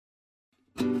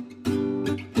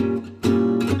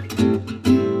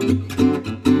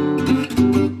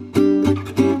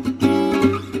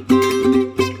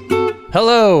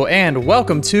Hello, and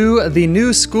welcome to the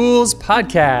New Schools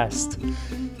Podcast.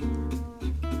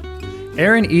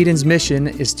 Aaron Eden's mission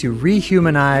is to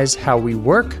rehumanize how we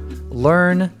work,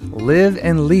 learn, live,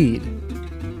 and lead.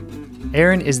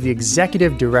 Aaron is the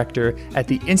executive director at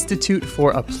the Institute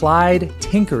for Applied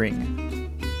Tinkering.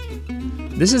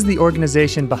 This is the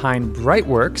organization behind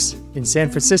Brightworks in San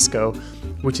Francisco,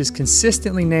 which is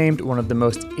consistently named one of the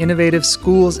most innovative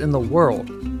schools in the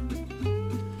world.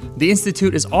 The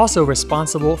Institute is also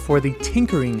responsible for the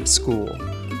Tinkering School,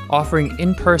 offering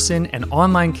in-person and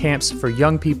online camps for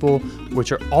young people,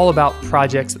 which are all about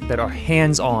projects that are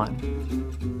hands-on.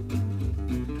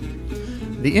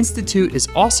 The Institute is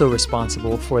also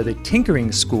responsible for the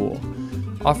Tinkering School,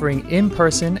 offering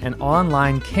in-person and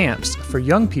online camps for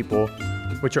young people,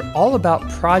 which are all about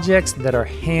projects that are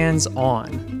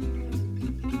hands-on.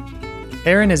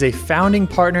 Aaron is a founding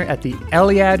partner at the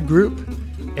Eliad Group,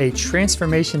 a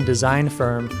transformation design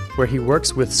firm where he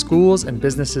works with schools and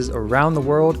businesses around the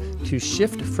world to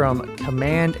shift from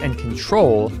command and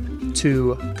control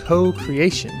to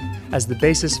co-creation as the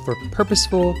basis for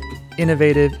purposeful,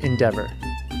 innovative endeavor.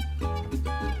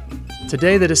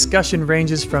 Today, the discussion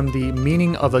ranges from the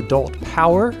meaning of adult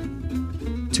power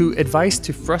to advice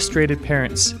to frustrated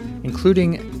parents,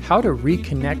 including how to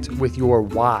reconnect with your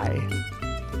why,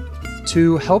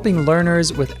 to helping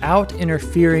learners without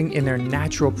interfering in their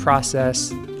natural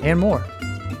process, and more.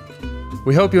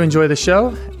 We hope you enjoy the show,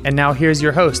 and now here's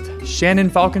your host, Shannon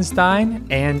Falkenstein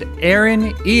and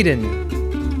Aaron Eden.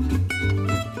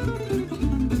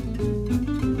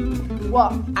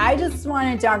 Well, I just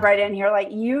want to jump right in here.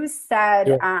 Like you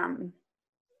said,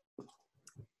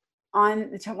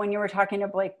 when you were talking to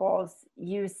Blake Bowles,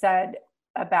 you said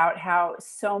about how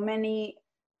so many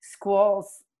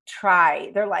schools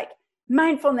they're like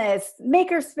mindfulness,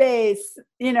 makerspace,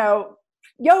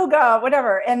 yoga,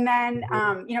 whatever. And then,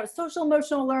 social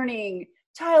emotional learning,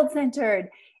 child-centered.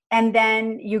 And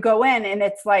then you go in and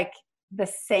it's like the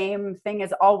same thing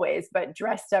as always, but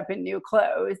dressed up in new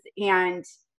clothes. And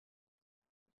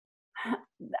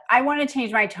I want to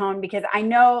change my tone because I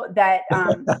know that,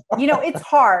 it's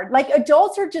hard. Like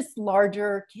adults are just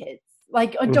larger kids.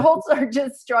 Like adults are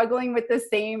just struggling with the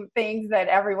same things that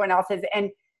everyone else is.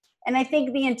 And I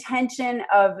think the intention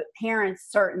of parents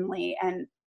certainly, and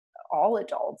all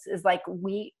adults, is like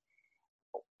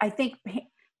I think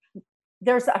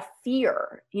there's a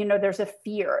fear, there's a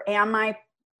fear. Am I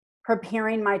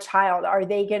preparing my child? Are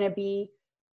they going to be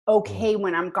okay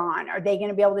when I'm gone? Are they going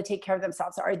to be able to take care of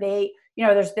themselves? Are they,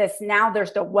 there's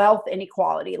the wealth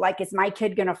inequality. Like, is my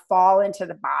kid going to fall into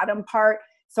the bottom part?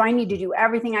 So I need to do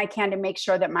everything I can to make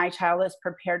sure that my child is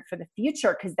prepared for the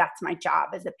future, because that's my job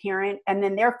as a parent. And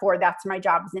then therefore that's my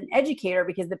job as an educator,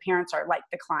 because the parents are like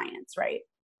the clients, right?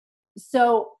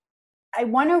 So I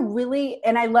want to really,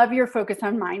 and I love your focus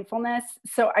on mindfulness.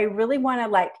 So I really want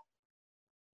to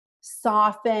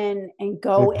soften and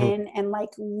go in and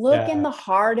look in the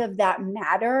heart of that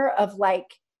matter of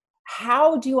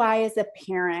how do I as a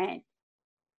parent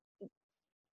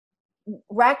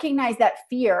recognize that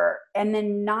fear and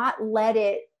then not let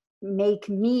it make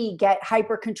me get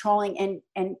hyper controlling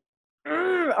and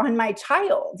on my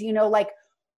child,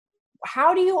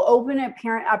 how do you open a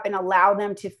parent up and allow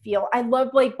them to feel? I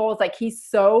love Blake Bowles. He's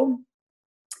so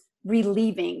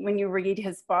relieving when you read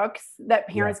his books that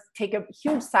parents take a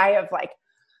huge sigh of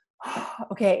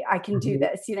okay, I can do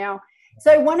this,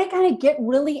 So I want to kind of get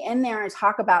really in there and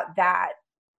talk about that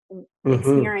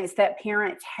experience that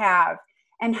parents have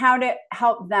and how to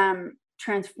help them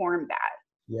transform that.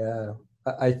 Yeah,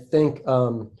 I think,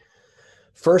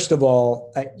 first of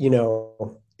all,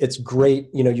 it's great,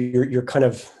 your kind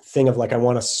of thing of I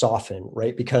want to soften,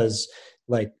 right? Because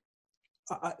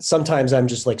sometimes I'm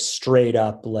just straight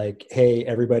up hey,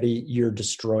 everybody, you're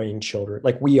destroying children.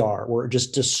 We're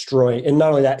just destroying. And not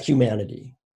only that,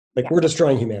 humanity. We're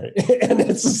destroying humanity. And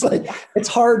it's just it's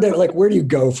hard to where do you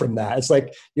go from that? It's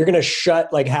you're going to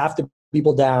shut half the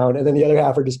people down, and then the other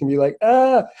half are just going to be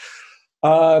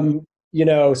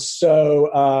so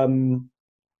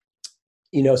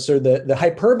the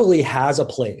hyperbole has a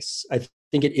place. I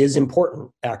think it is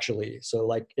important, actually. So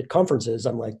at conferences,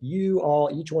 I'm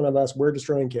each one of us, we're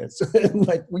destroying kids. And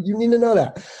you need to know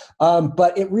that.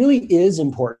 But it really is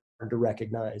important to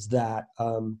recognize that,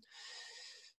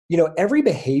 every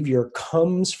behavior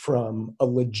comes from a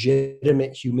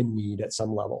legitimate human need at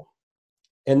some level.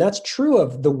 And that's true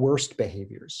of the worst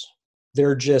behaviors.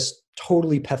 They're just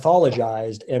totally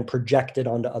pathologized and projected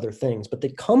onto other things, but they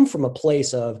come from a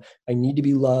place of, I need to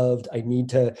be loved. I need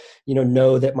to,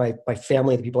 know that my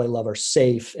family, the people I love, are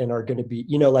safe and are going to be,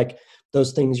 like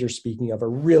those things you're speaking of are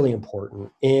really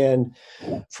important. And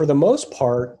for the most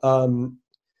part,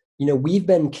 we've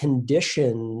been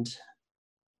conditioned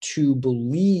to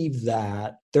believe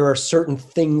that there are certain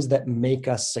things that make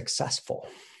us successful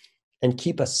and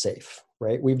keep us safe,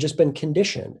 right? We've just been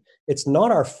conditioned. It's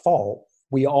not our fault.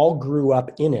 We all grew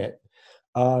up in it.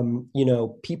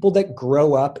 People that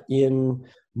grow up in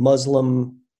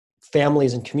Muslim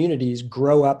families and communities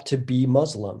grow up to be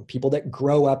Muslim. People that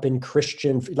grow up in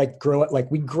Christian,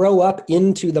 we grow up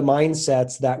into the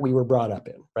mindsets that we were brought up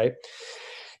in, right?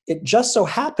 It just so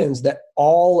happens that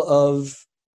all of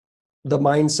the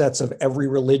mindsets of every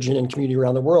religion and community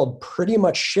around the world pretty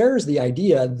much shares the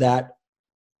idea that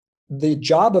the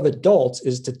job of adults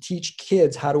is to teach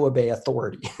kids how to obey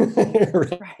authority.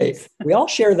 Right? We all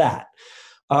share that.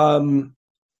 And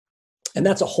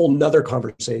that's a whole nother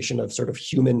conversation of sort of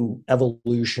human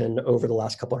evolution over the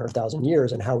last couple 100,000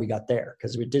 years and how we got there,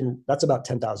 because that's about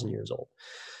 10,000 years old.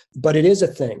 But it is a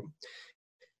thing.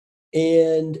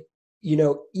 And,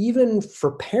 even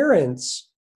for parents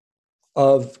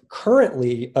of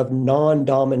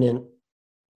non-dominant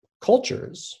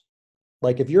cultures,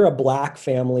 like if you're a Black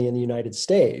family in the United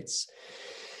States,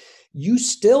 you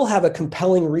still have a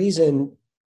compelling reason,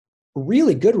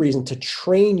 really good reason, to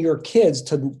train your kids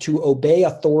to obey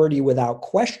authority without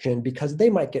question, because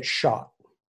they might get shot.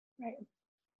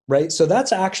 Right? So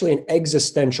that's actually an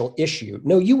existential issue.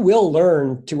 No, you will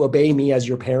learn to obey me as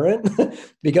your parent,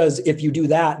 because if you do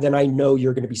that, then I know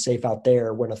you're going to be safe out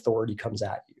there when authority comes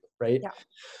at you, right? Yeah.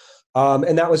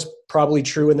 And that was probably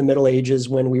true in the Middle Ages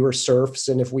when we were serfs.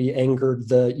 And if we angered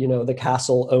the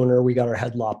castle owner, we got our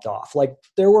head lopped off. Like,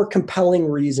 there were compelling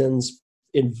reasons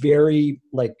in very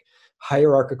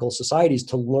hierarchical societies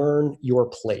to learn your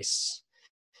place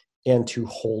and to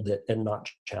hold it and not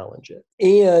challenge it.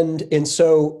 And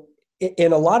so,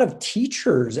 and a lot of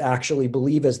teachers actually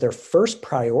believe as their first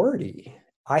priority,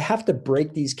 I have to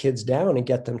break these kids down and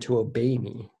get them to obey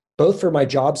me, both for my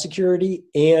job security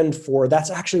and for, that's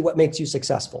actually what makes you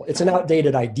successful. It's an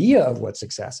outdated idea of what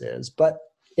success is, but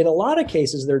in a lot of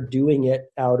cases, they're doing it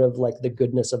out of the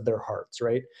goodness of their hearts,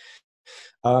 right?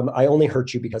 I only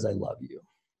hurt you because I love you,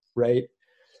 right?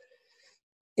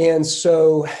 And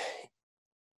so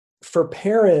for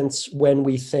parents, when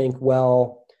we think,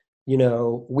 well,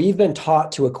 we've been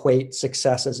taught to equate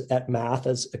success at math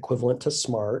as equivalent to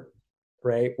smart,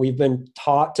 right? We've been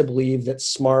taught to believe that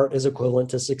smart is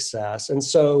equivalent to success. And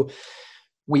so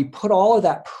we put all of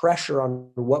that pressure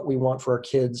on what we want for our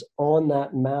kids on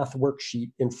that math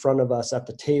worksheet in front of us at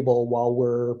the table, while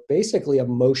we're basically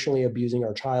emotionally abusing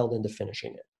our child into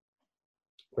finishing it,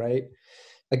 right?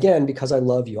 Again, because I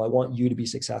love you, I want you to be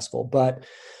successful. But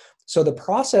so the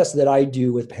process that I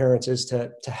do with parents is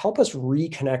to help us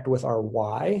reconnect with our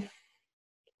why.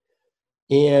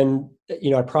 And,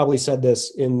 I probably said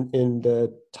this in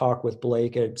the talk with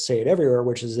Blake, I'd say it everywhere,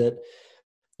 which is that,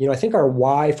 I think our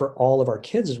why for all of our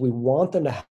kids is we want them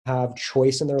to have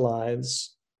choice in their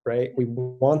lives, right? We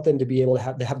want them to be able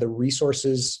to have the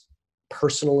resources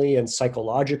personally and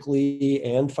psychologically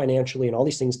and financially and all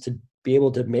these things to be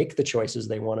able to make the choices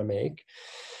they want to make.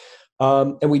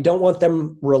 And we don't want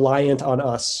them reliant on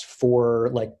us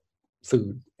for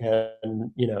food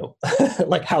and,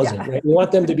 housing, right? We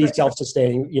want them to be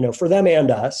self-sustaining, for them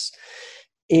and us.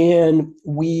 And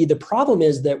the problem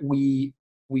is that we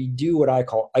do what I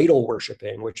call idol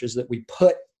worshiping, which is that we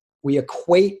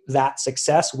equate that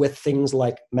success with things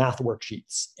like math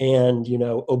worksheets and,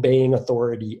 obeying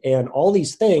authority and all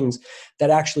these things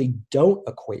that actually don't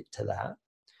equate to that.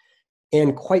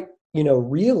 And quite,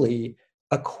 really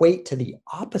equate to the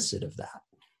opposite of that.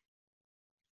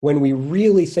 When we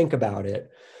really think about it,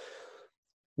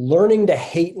 learning to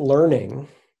hate learning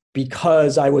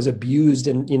because I was abused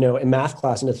in math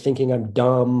class into thinking I'm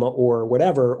dumb or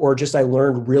whatever, or just I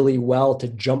learned really well to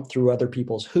jump through other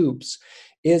people's hoops,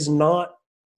 is not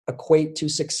equate to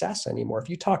success anymore. If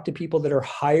you talk to people that are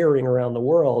hiring around the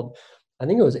world, I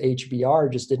think it was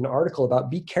HBR just did an article about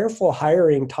be careful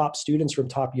hiring top students from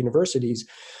top universities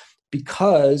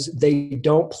because they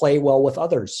don't play well with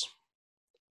others.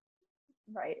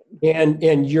 Right.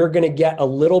 And you're going to get a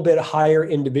little bit higher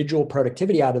individual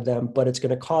productivity out of them, but it's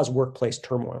going to cause workplace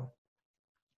turmoil.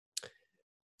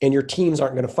 And your teams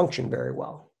aren't going to function very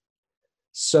well.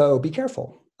 So be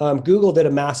careful. Google did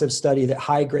a massive study that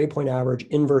high grade point average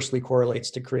inversely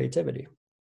correlates to creativity.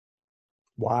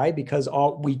 Why? Because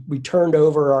we turned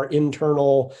over our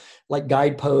internal like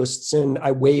guideposts and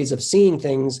ways of seeing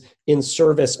things in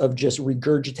service of just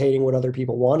regurgitating what other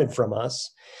people wanted from us.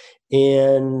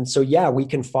 And so, yeah, we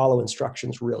can follow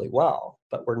instructions really well,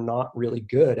 but we're not really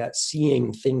good at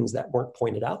seeing things that weren't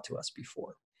pointed out to us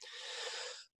before.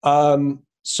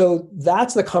 So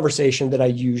that's the conversation that I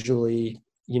usually,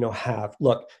 have.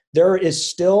 Look, there is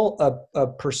still a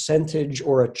percentage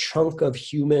or a chunk of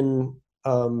human,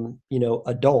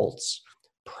 adults,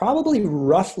 probably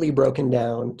roughly broken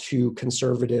down to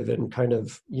conservative and kind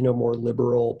of, more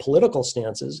liberal political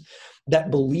stances,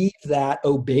 that believe that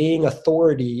obeying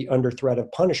authority under threat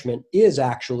of punishment is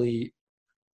actually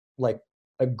like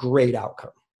a great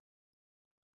outcome.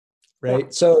 Right.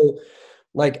 Yeah. So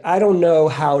like, I don't know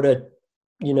how to,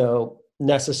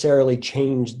 necessarily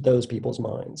change those people's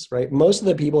minds, right? Most of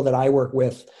the people that I work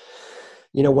with,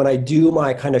 when I do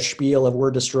my kind of spiel of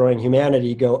we're destroying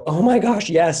humanity, go, oh my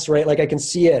gosh, yes, right? Like I can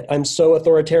see it. I'm so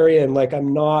authoritarian. Like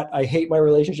I hate my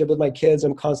relationship with my kids.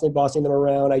 I'm constantly bossing them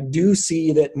around. I do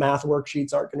see that math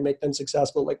worksheets aren't going to make them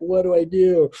successful. Like, what do I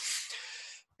do?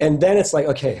 And then it's like,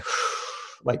 okay,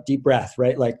 like deep breath,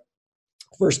 right? Like,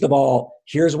 first of all,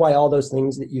 here's why all those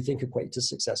things that you think equate to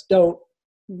success don't.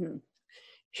 Mm-hmm.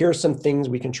 Here's some things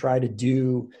we can try to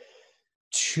do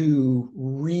to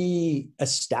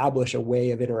re-establish a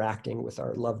way of interacting with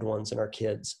our loved ones and our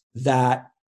kids that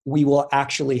we will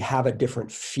actually have a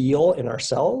different feel in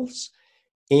ourselves,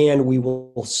 and we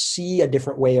will see a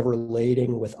different way of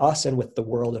relating with us and with the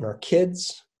world and our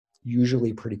kids,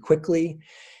 usually pretty quickly,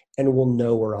 and we'll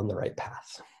know we're on the right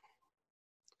path.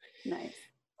 Nice.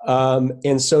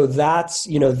 And so that's,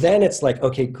 then it's like,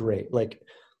 okay, great. Like,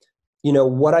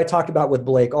 what I talked about with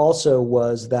Blake also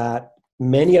was that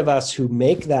many of us who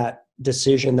make that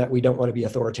decision that we don't want to be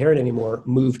authoritarian anymore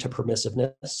move to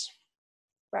permissiveness.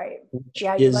 Right.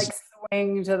 Yeah, you like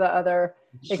swing to the other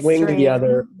extreme. To the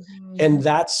other. Mm-hmm. And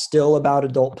that's still about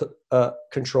adult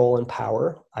control and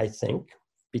power, I think.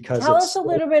 Because tell us a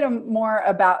little bit more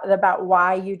about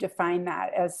why you define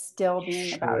that as still being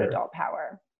Sure. about adult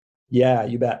power. Yeah,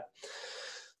 you bet.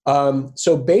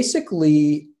 So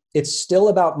basically, it's still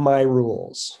about my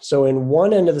rules. So in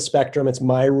one end of the spectrum, it's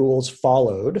my rules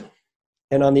followed.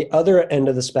 And on the other end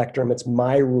of the spectrum, it's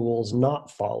my rules not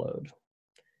followed.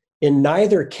 In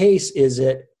neither case is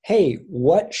it, hey,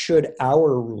 what should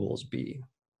our rules be?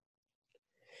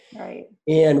 Right.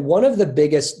 And one of the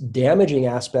biggest damaging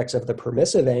aspects of the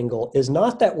permissive angle is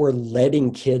not that we're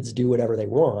letting kids do whatever they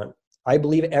want. I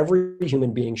believe every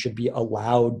human being should be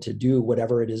allowed to do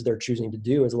whatever it is they're choosing to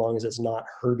do, as long as it's not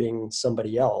hurting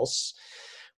somebody else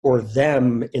or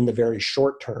them in the very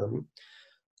short term.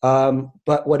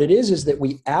 But what it is that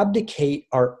we abdicate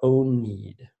our own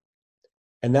need.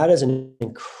 And that is an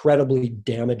incredibly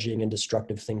damaging and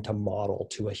destructive thing to model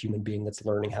to a human being that's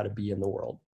learning how to be in the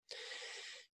world.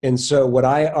 And so what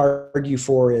I argue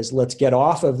for is, let's get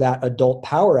off of that adult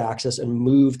power axis and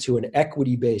move to an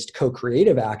equity-based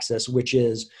co-creative axis, which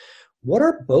is, what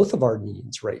are both of our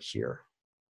needs right here?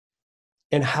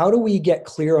 And how do we get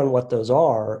clear on what those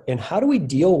are? And how do we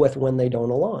deal with when they don't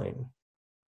align?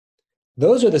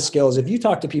 Those are the skills. If you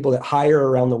talk to people that hire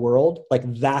around the world, like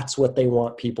that's what they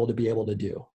want people to be able to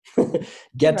do.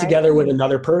 Get together with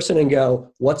another person and go,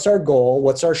 what's our goal?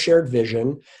 What's our shared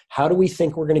vision? How do we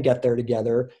think we're going to get there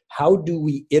together? How do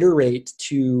we iterate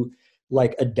to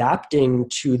like adapting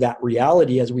to that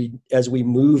reality as we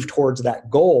move towards that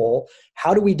goal?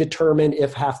 How do we determine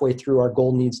if halfway through our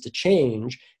goal needs to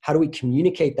change? How do we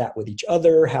communicate that with each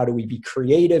other? How do we be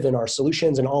creative in our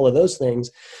solutions and all of those things?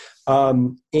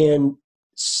 And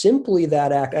simply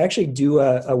that act, I actually do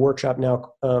a workshop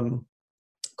now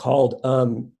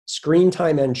called Screen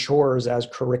Time and Chores as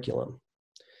Curriculum.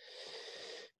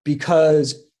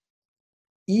 Because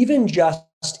even just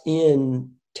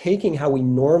in taking how we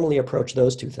normally approach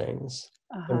those two things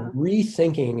and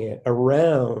rethinking it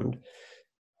around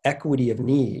equity of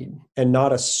need and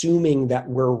not assuming that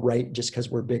we're right just because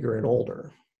we're bigger and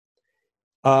older,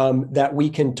 that we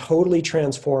can totally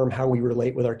transform how we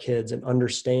relate with our kids and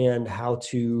understand how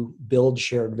to build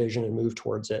shared vision and move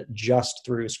towards it just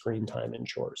through screen time and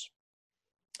chores.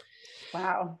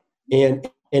 Wow. And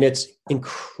it's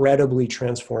incredibly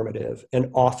transformative and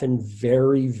often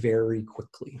very, very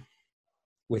quickly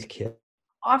with kids.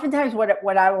 Oftentimes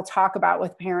what I will talk about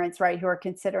with parents, right, who are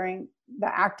considering the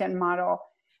Acton model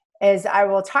is I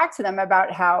will talk to them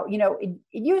about how, it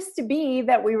used to be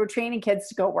that we were training kids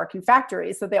to go work in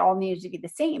factories, so they all needed to be the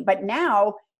same. But now,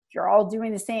 if you're all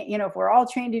doing the same, if we're all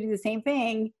trained to do the same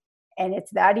thing, and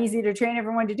it's that easy to train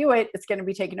everyone to do it, it's going to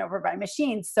be taken over by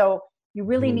machines. So You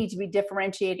really need to be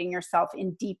differentiating yourself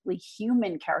in deeply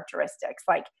human characteristics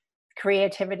like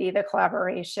creativity, the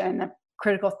collaboration, the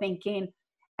critical thinking,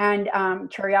 and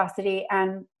curiosity.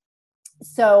 And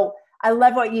so I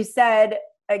love what you said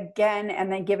again,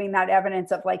 and then giving that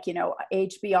evidence of like,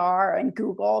 HBR and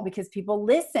Google, because people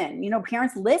listen,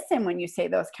 parents listen when you say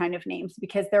those kind of names,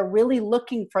 because they're really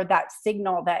looking for that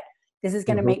signal that this is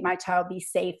going to make my child be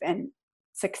safe and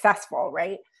successful.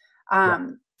 Right.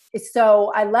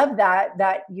 So I love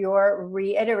that you're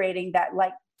reiterating that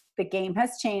like the game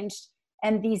has changed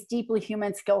and these deeply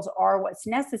human skills are what's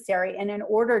necessary. And in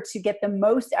order to get the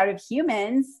most out of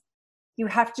humans, you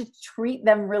have to treat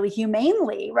them really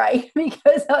humanely, right?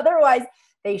 Because otherwise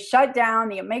they shut down,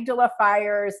 the amygdala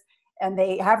fires, and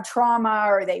they have trauma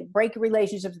or they break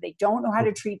relationships. They don't know how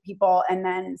to treat people. And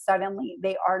then suddenly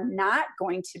they are not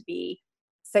going to be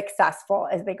successful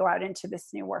as they go out into this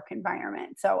new work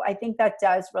environment. So I think that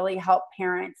does really help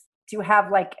parents to have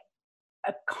like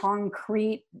a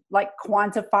concrete, like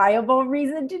quantifiable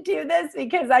reason to do this,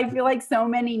 because I feel like so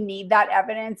many need that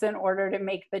evidence in order to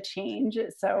make the change.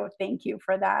 So thank you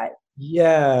for that.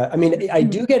 Yeah. I mean, I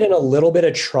do get in a little bit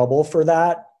of trouble for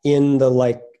that in the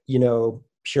like,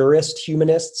 purist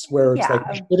humanists where it's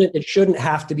like, it shouldn't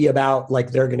have to be about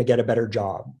like, they're going to get a better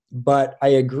job. But I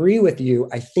agree with you.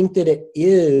 I think that it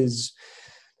is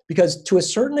because to a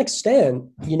certain extent,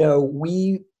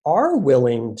 we are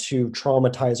willing to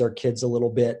traumatize our kids a little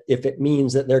bit if it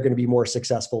means that they're going to be more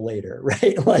successful later,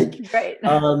 right? Like, right.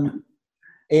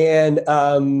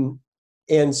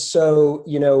 And so,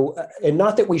 and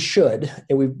not that we should,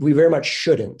 and we very much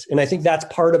shouldn't. And I think that's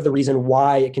part of the reason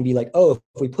why it can be like, oh,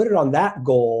 if we put it on that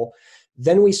goal,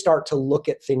 then we start to look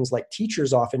at things like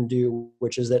teachers often do,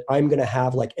 which is that I'm going to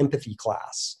have like empathy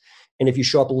class. And if you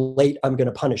show up late, I'm going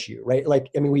to punish you, right? Like,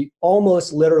 I mean, we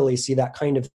almost literally see that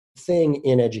kind of thing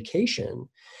in education.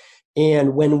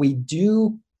 And when we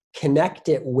do connect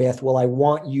it with, well, I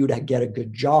want you to get a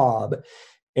good job,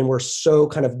 and we're so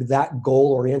kind of that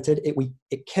goal oriented,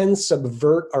 it can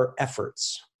subvert our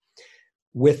efforts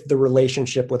with the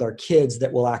relationship with our kids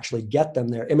that will actually get them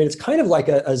there. I mean, it's kind of like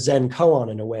a Zen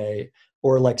koan in a way,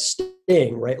 or like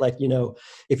Sting, right? Like,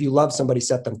 if you love somebody,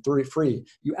 set them free.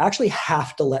 You actually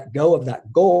have to let go of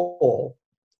that goal.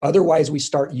 Otherwise, we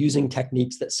start using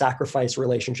techniques that sacrifice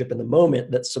relationship in the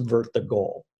moment that subvert the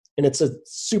goal. And it's a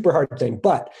super hard thing,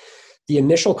 but the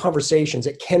initial conversations,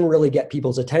 it can really get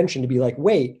people's attention to be like,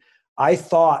 wait, I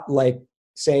thought like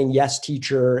saying yes,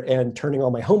 teacher, and turning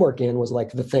all my homework in was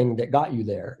like the thing that got you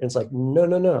there. And it's like,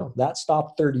 no, that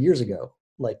stopped 30 years ago,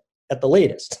 like at the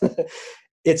latest.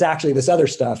 It's actually this other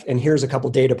stuff. And here's a couple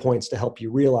data points to help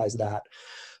you realize that.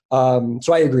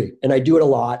 So I agree. And I do it a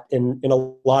lot. And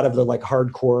a lot of the like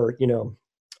hardcore,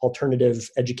 alternative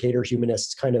educator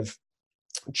humanists kind of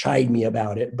chide me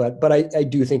about it. But I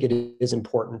do think it is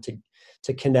important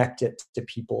to connect it to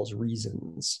people's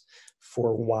reasons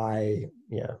for why.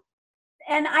 Yeah.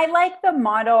 And I like the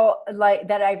model like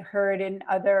that I've heard in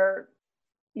other,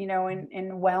 in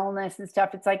wellness and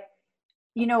stuff. It's like,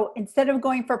 instead of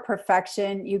going for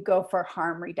perfection, you go for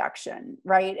harm reduction,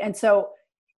 right? And so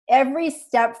every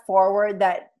step forward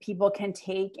that people can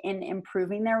take in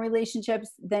improving their relationships,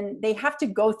 then they have to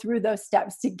go through those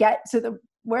steps to get to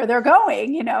where they're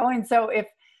going, And so if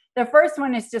the first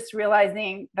one is just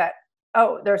realizing that,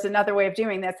 oh, there's another way of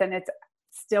doing this and it's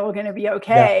still going to be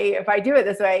okay if I do it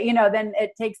this way, then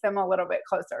it takes them a little bit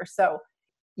closer. So,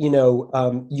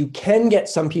 you can get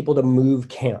some people to move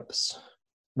camps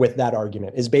with that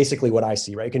argument is basically what I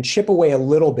see, right? You can chip away a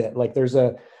little bit. Like there's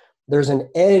an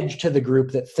edge to the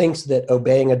group that thinks that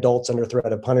obeying adults under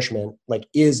threat of punishment, like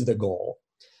is the goal.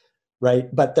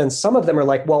 Right. But then some of them are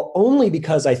like, well, only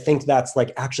because I think that's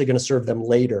like actually going to serve them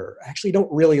later. I actually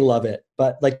don't really love it.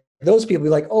 But like those people be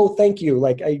like, oh, thank you.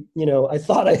 Like I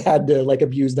thought I had to like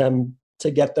abuse them to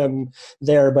get them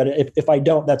there. But if I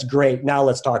don't, that's great. Now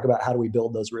let's talk about how do we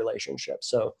build those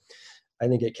relationships. So I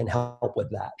think it can help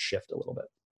with that shift a little bit.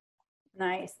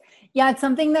 Nice. Yeah. It's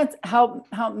something that's helped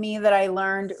me that I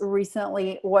learned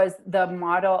recently was the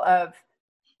model of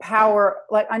power,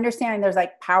 like understanding there's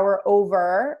like power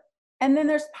over, and then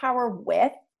there's power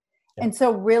with. Yeah. And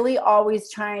so really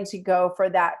always trying to go for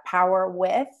that power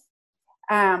with.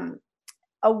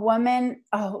 A woman,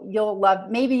 oh, you'll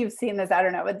love, maybe you've seen this, I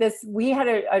don't know, but we had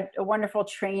a wonderful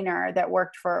trainer that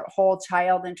worked for Whole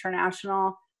Child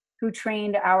International who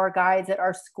trained our guides at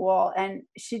our school. And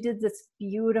she did this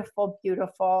beautiful,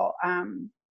 beautiful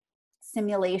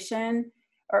simulation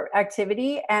or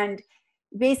activity. And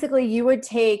basically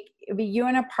it'd be you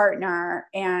and a partner,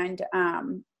 and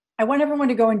I want everyone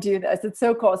to go and do this. It's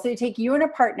so cool. So you take you and a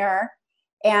partner,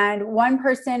 and one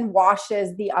person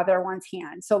washes the other one's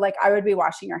hand. So like I would be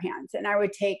washing your hands, and I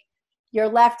would take your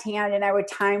left hand and I would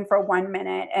time for 1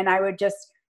 minute, and I would just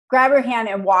grab your hand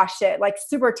and wash it, like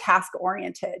super task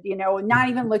oriented, you know, not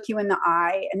even look you in the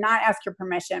eye and not ask your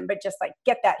permission, but just like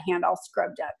get that hand all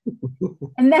scrubbed up.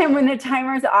 And then when the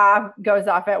timer's off, goes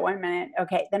off at 1 minute,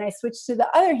 okay, then I switch to the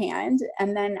other hand,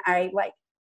 and then I like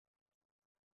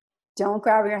don't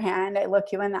grab your hand. I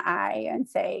look you in the eye and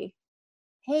say,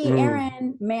 hey,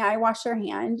 Erin, may I wash your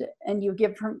hand? And you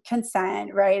give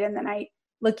consent, right? And then I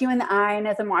look you in the eye, and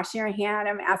as I'm washing your hand,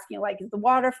 I'm asking, like, is the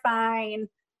water fine?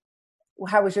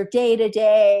 How was your day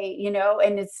today? You know,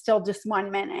 and it's still just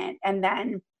 1 minute. And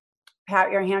then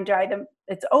pat your hand dry, then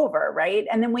it's over, right?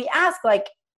 And then we ask, like,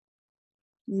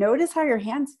 notice how your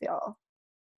hands feel.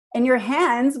 And your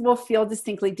hands will feel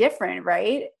distinctly different,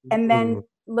 right? And then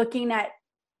looking at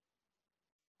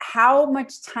how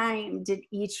much time did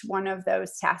each one of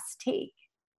those tasks take?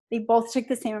 They both took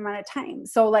the same amount of time.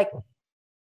 So like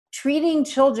treating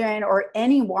children or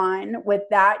anyone with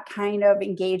that kind of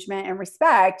engagement and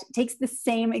respect takes the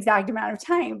same exact amount of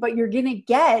time, but you're going to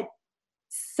get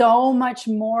so much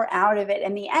more out of it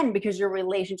in the end because your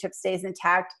relationship stays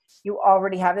intact. You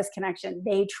already have this connection.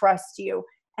 They trust you.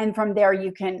 And from there,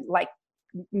 you can like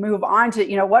move on to,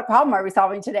 you know, what problem are we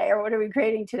solving today? Or what are we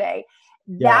creating today?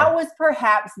 That was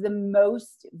perhaps the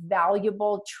most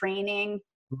valuable training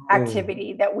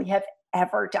activity that we have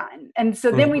ever done. And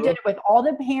so then we did it with all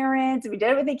the parents, we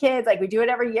did it with the kids, like we do it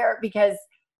every year because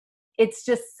it's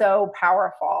just so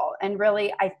powerful and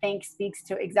really, I think, speaks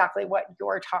to exactly what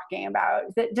you're talking about.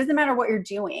 It doesn't matter what you're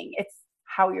doing, it's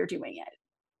how you're doing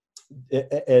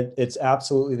it. It's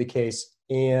absolutely the case.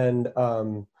 And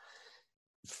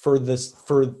for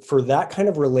that kind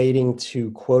of relating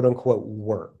to quote unquote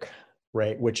work,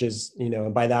 right? Which is, you know,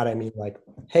 and by that I mean like,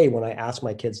 hey, when I ask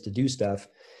my kids to do stuff,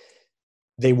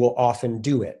 they will often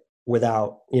do it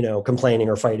without, you know, complaining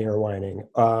or fighting or whining.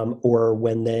 Or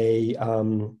when they,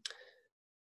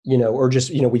 you know, or just,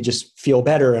 you know, we just feel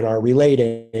better and are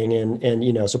relating. And,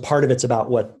 you know, so part of it's about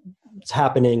what's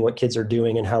happening, what kids are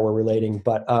doing and how we're relating.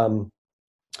 But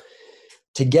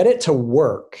to get it to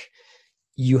work,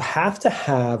 you have to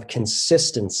have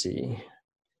consistency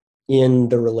in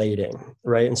the relating,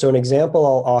 right? And so an example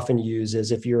I'll often use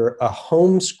is if you're a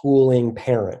homeschooling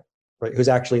parent, right, who's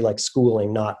actually like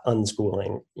schooling, not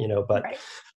unschooling, you know, but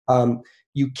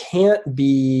you can't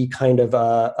be kind of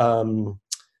a,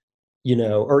 you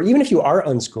know, or even if you are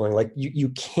unschooling, like you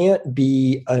can't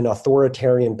be an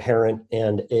authoritarian parent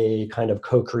and a kind of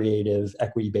co-creative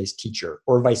equity-based teacher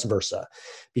or vice versa,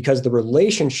 because the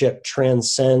relationship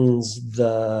transcends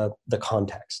the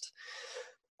context.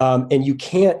 And you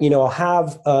can't, you know,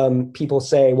 have people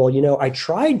say, well, you know, I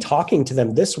tried talking to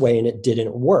them this way and it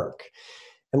didn't work.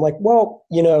 And like, well,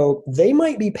 you know, they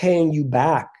might be paying you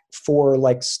back for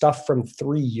like stuff from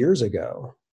 3 years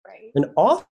ago. Right. And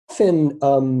often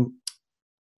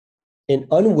an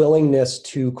unwillingness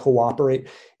to cooperate.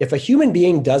 If a human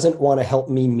being doesn't want to help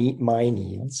me meet my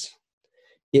needs,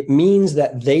 it means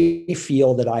that they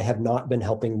feel that I have not been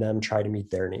helping them try to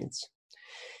meet their needs.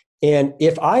 And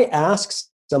if I ask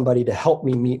somebody to help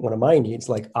me meet one of my needs,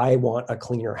 like I want a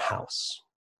cleaner house,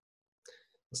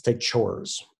 let's take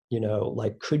chores, you know,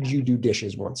 like, could you do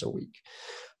dishes once a week?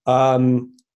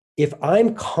 If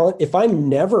I'm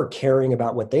never caring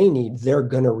about what they need, they're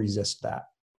going to resist that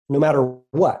no matter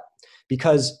what,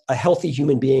 because a healthy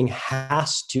human being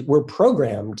we're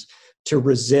programmed to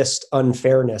resist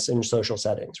unfairness in social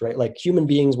settings, right? Like human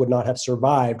beings would not have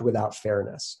survived without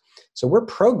fairness. So we're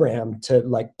programmed to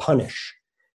like punish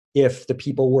if the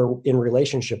people we're in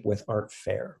relationship with aren't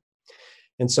fair.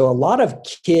 And so a lot of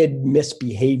kid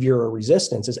misbehavior or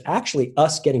resistance is actually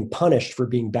us getting punished for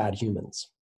being bad humans.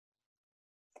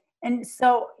 And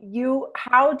so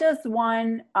how does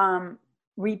one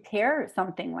repair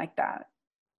something like that?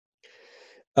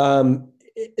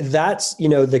 That's, you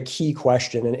know, the key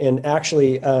question. And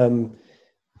actually,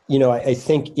 you know, I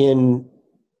think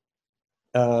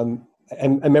I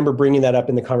remember bringing that up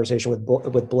in the conversation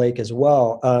with Blake as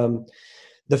well.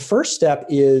 The first step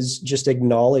is just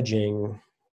acknowledging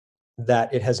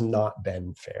that it has not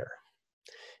been fair.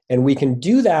 And we can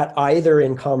do that either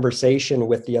in conversation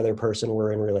with the other person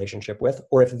we're in relationship with,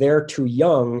 or if they're too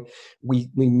young, we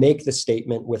make the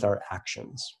statement with our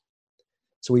actions.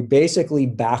 So we basically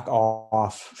back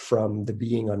off from the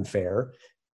being unfair,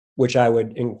 which I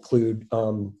would include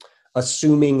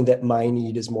assuming that my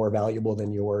need is more valuable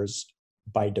than yours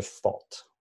by default.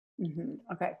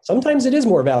 Okay. Sometimes it is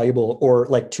more valuable, or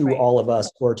like to Right. all of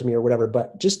us or to me or whatever,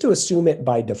 but just to assume it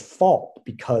by default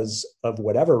because of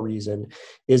whatever reason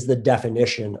is the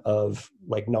definition of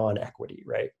like non-equity,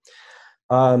 right?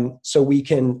 So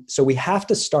we have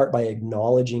to start by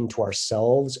acknowledging to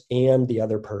ourselves and the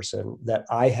other person that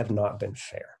I have not been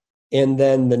fair. And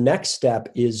then the next step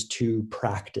is to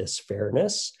practice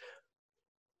fairness,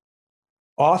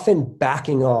 often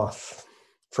backing off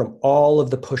from all of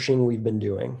the pushing we've been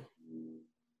doing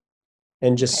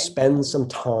and just spend some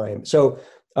time. So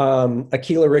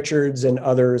Akilah Richards and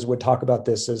others would talk about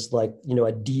this as like, you know,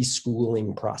 a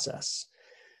deschooling process.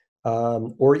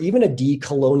 Or even a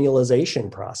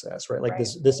decolonialization process, right? Like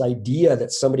this idea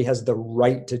that somebody has the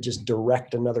right to just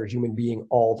direct another human being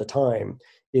all the time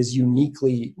is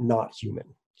uniquely not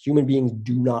human. Human beings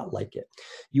do not like it.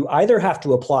 You either have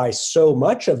to apply so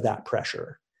much of that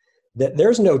pressure that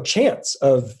there's no chance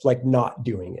of like not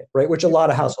doing it, right? Which a lot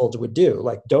of households would do.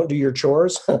 Like, don't do your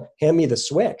chores, hand me the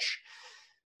switch.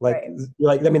 Like,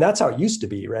 I mean, that's how it used to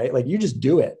be, right? Like, you just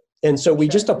do it. And so we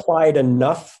just applied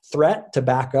enough threat to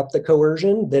back up the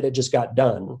coercion that it just got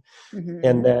done.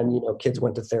 And then, you know, kids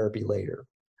went to therapy later.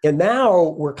 And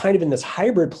now we're kind of in this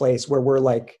hybrid place where we're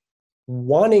like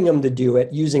wanting them to do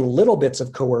it using little bits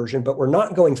of coercion, but we're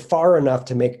not going far enough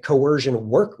to make coercion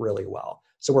work really well.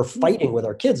 So we're fighting with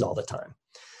our kids all the time.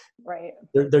 Right.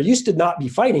 There used to not be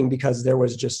fighting because there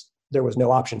was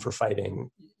no option for fighting.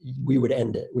 We would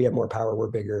end it. We have more power. We're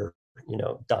bigger, you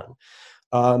know, done.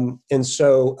 And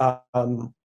so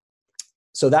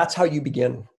that's how you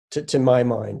begin, to my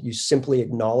mind. You simply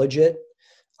acknowledge it.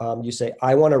 You say,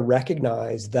 I want to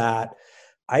recognize that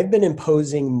I've been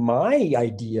imposing my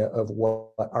idea of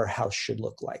what our house should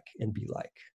look like and be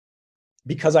like,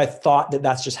 because I thought that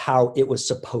that's just how it was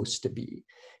supposed to be.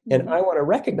 And I want to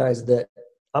recognize that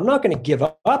I'm not going to give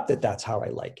up that that's how I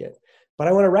like it. But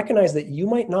I want to recognize that you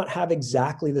might not have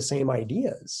exactly the same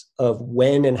ideas of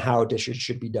when and how dishes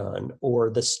should be done, or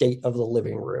the state of the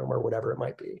living room, or whatever it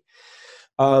might be.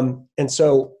 And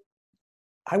so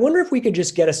I wonder if we could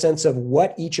just get a sense of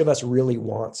what each of us really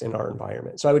wants in our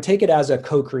environment. So I would take it as a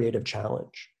co-creative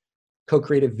challenge,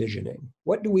 co-creative visioning.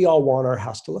 What do we all want our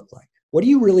house to look like? What do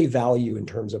you really value in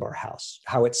terms of our house,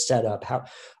 how it's set up?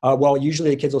 Well,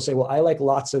 usually the kids will say, well, I like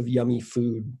lots of yummy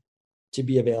food to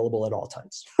be available at all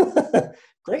times.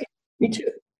 Great. Me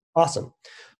too. Awesome.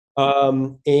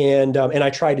 And I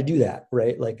try to do that,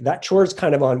 right? Like that chore is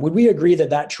kind of on. Would we agree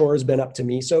that chore has been up to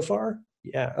me so far?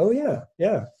 Yeah. Oh yeah.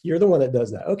 Yeah. You're the one that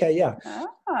does that. Okay. Yeah.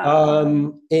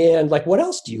 And like, what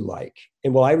else do you like?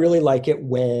 And well, I really like it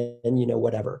when, you know,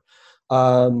 whatever.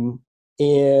 And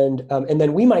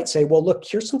then we might say, well, look,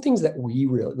 here's some things that we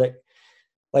really like.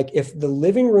 Like if the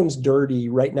living room's dirty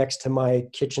right next to my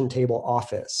kitchen table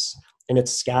office and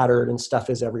it's scattered and stuff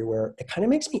is everywhere, it kind of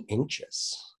makes me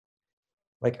anxious.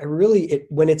 Like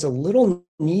when it's a little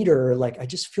neater, like I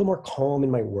just feel more calm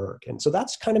in my work. And so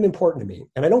that's kind of important to me.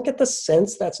 And I don't get the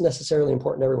sense that's necessarily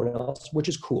important to everyone else, which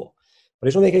is cool. But I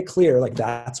just want to make it clear, like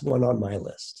that's one on my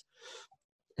list.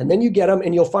 And then you get them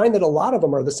and you'll find that a lot of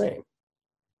them are the same.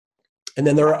 And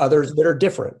then there are others that are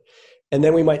different. And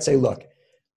then we might say, look,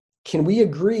 can we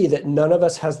agree that none of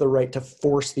us has the right to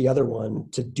force the other one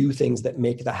to do things that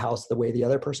make the house the way the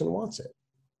other person wants it?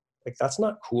 Like, that's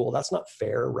not cool. That's not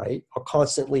fair, right? I'll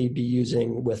constantly be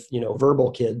using with, you know,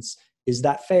 verbal kids. Is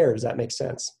that fair? Does that make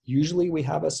sense? Usually we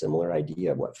have a similar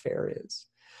idea of what fair is.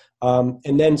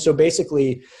 And then, so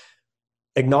basically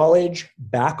acknowledge,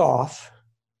 back off.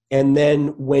 And then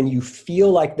when you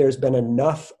feel like there's been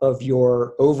enough of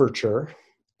your overture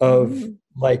of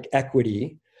like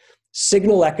equity,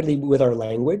 signal equity with our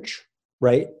language,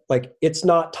 right? Like, it's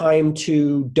not time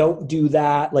to, don't do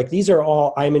that. Like, these are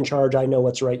all, I'm in charge, I know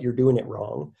what's right, you're doing it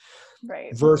wrong.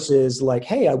 Right. Versus like,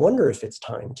 hey, I wonder if it's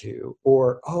time to,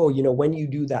 or, oh, you know, when you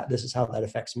do that, this is how that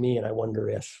affects me. And I wonder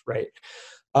if, right.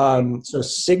 So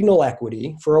signal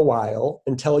equity for a while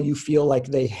until you feel like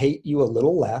they hate you a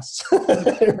little less,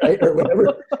 right? Or whatever,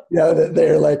 you know, that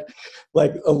they're like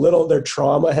a little, their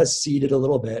trauma has ceded a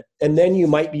little bit. And then you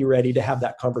might be ready to have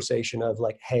that conversation of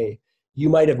like, hey, you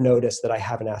might have noticed that I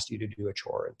haven't asked you to do a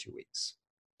chore in 2 weeks.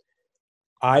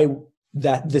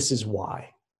 This is why,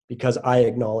 because I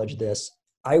acknowledge this.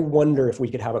 I wonder if we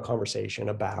could have a conversation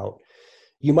about,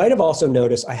 you might have also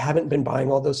noticed I haven't been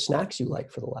buying all those snacks you like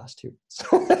for the last 2 weeks.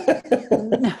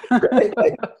 Right?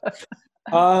 Like,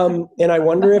 and I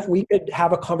wonder if we could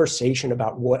have a conversation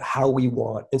about how we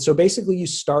want. And so basically you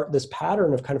start this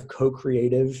pattern of kind of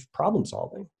co-creative problem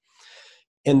solving.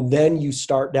 And then you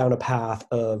start down a path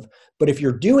of, but if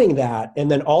you're doing that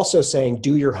and then also saying,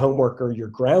 do your homework or you're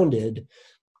grounded,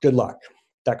 good luck.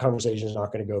 That conversation is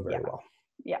not going to go very well.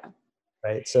 Yeah.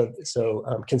 Right. So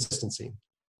consistency.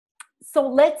 So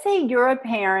let's say you're a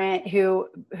parent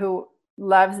who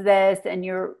loves this, and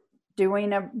you're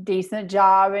doing a decent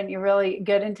job, and you're really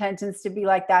good intentions to be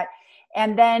like that.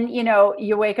 And then,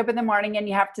 you wake up in the morning and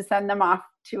you have to send them off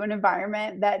to an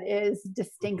environment that is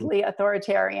distinctly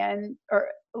authoritarian. Or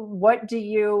what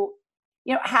do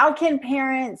how can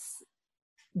parents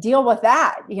deal with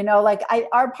that?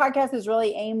 Our podcast is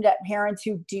really aimed at parents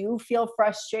who do feel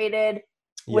frustrated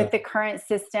with the current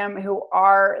system, who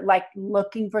are like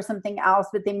looking for something else,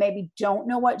 but they maybe don't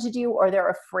know what to do, or they're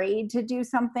afraid to do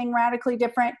something radically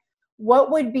different.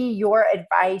 What would be your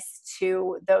advice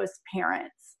to those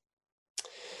parents?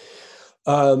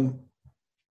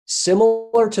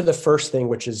 Similar to the first thing,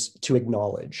 which is to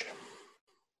acknowledge.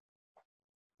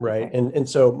 Right. Okay. And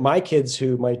so my kids,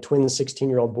 my twin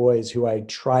 16-year-old boys, who I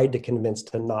tried to convince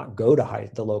to not go to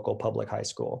the local public high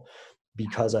school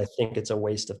because I think it's a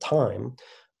waste of time.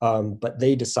 But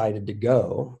they decided to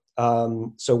go.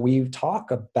 So we talk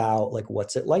about like,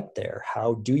 what's it like there?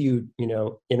 How do you,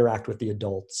 interact with the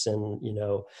adults, and,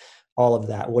 all of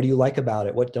that? What do you like about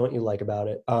it? What don't you like about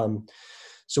it?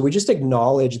 So we just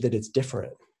acknowledge that it's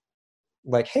different.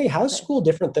 Like, hey, how's school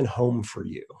different than home for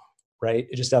you? Right?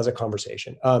 Just as a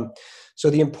conversation. So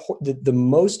the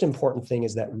most important thing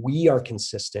is that we are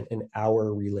consistent in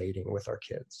our relating with our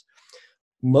kids.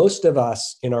 Most of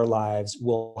us in our lives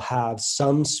will have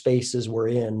some spaces we're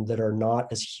in that are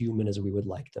not as human as we would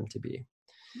like them to be.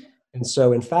 And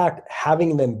so, in fact,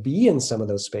 having them be in some of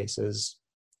those spaces,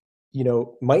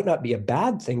 might not be a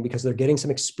bad thing, because they're getting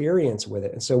some experience with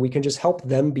it. And so we can just help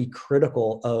them be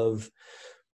critical of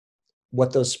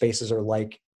what those spaces are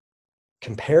like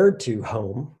compared to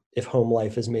home, if home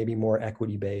life is maybe more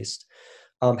equity-based.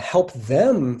 Help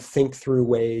them think through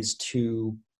ways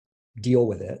to deal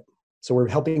with it. So we're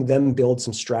helping them build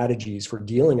some strategies for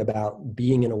dealing about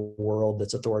being in a world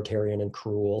that's authoritarian and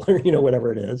cruel, or,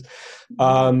 whatever it is,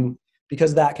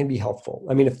 because that can be helpful.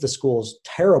 I mean, if the school's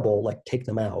terrible, like, take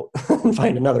them out and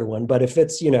find another one. But if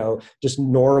it's, just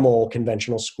normal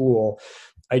conventional school,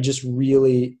 I just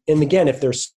really, and again, if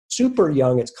they're super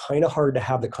young, it's kind of hard to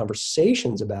have the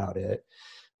conversations about it,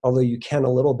 although you can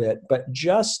a little bit, but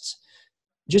just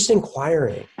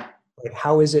inquiring. Like,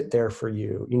 how is it there for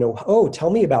you? Oh,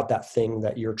 tell me about that thing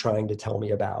that you're trying to tell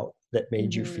me about that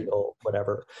made you feel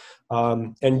whatever.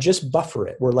 And just buffer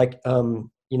it. We're like, a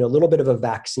little bit of a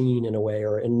vaccine in a way,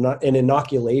 or an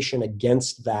inoculation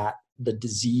against the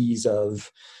disease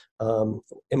of,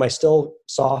 am I still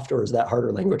soft, or is that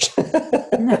harder language? Right?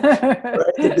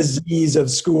 The disease of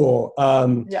school.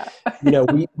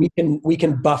 We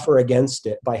can buffer against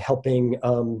it by helping,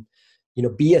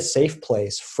 be a safe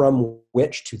place from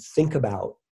which to think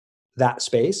about that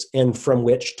space, and from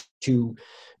which to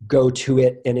go to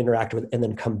it and interact with, and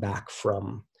then come back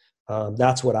from.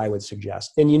 That's what I would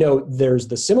suggest. And, there's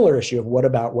the similar issue of, what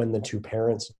about when the two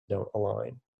parents don't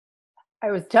align? I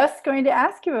was just going to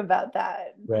ask you about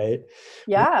that. Right.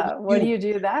 Yeah. What do you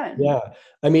do then? Yeah.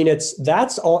 I mean,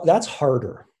 that's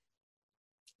harder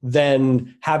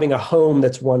than having a home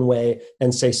that's one way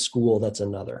and, say, school that's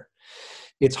another.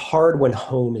 It's hard when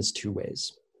home is two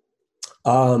ways.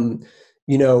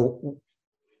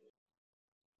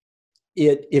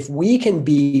 If we can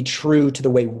be true to the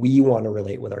way we want to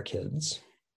relate with our kids,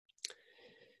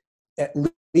 at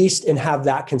least, and have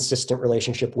that consistent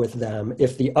relationship with them,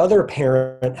 if the other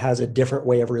parent has a different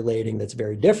way of relating that's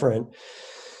very different,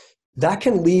 that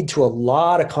can lead to a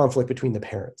lot of conflict between the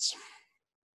parents.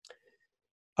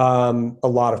 A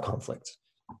lot of conflict.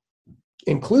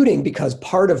 Including because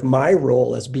part of my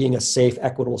role as being a safe,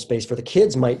 equitable space for the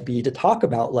kids might be to talk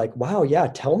about, like, wow, yeah,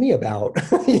 tell me about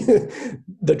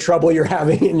the trouble you're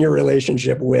having in your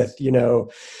relationship with,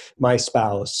 my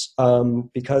spouse,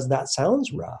 because that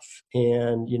sounds rough.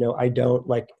 And, I don't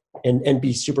like, and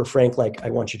be super frank, like, I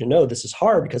want you to know this is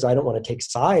hard, because I don't want to take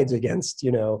sides against,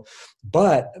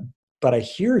 but I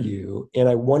hear you, and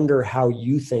I wonder how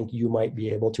you think you might be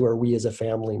able to, or we as a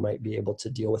family might be able to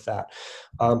deal with that.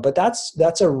 But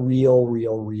that's a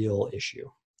real issue.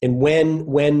 And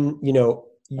when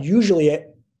usually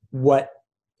what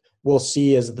we'll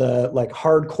see is the, like,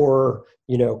 hardcore,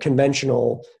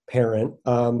 conventional parent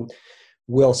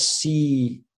will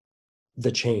see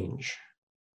the change,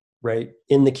 right,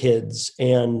 in the kids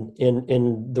and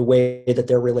in the way that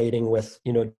they're relating with,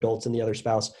 adults and the other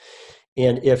spouse.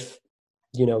 And if,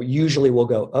 usually we'll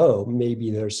go, oh,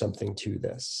 maybe there's something to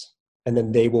this. And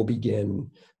then they will begin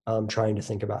trying to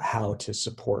think about how to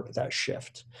support that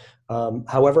shift.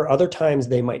 However, other times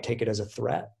they might take it as a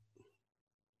threat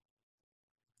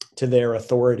to their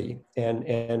authority, and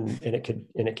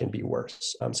it can be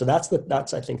worse. So that's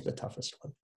I think the toughest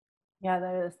one.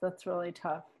 Yeah, that's really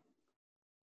tough.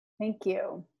 Thank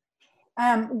you.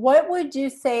 What would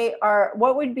you say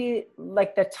what would be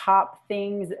like the top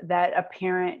things that a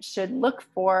parent should look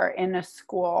for in a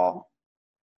school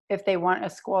if they want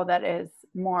a school that is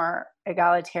more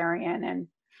egalitarian and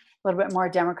a little bit more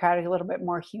democratic, a little bit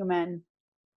more human?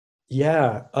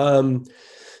 Yeah.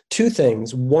 Two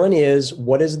things. One is,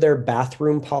 what is their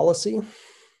bathroom policy?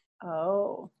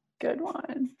 Oh, good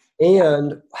one.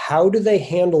 And how do they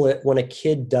handle it when a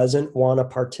kid doesn't want to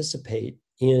participate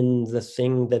in the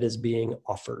thing that is being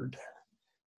offered?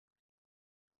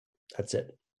 That's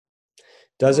it.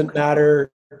 Doesn't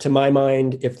matter to my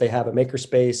mind if they have a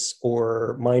makerspace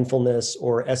or mindfulness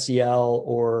or SEL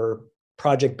or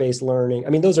project-based learning.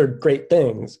 I mean, those are great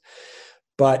things.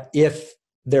 But if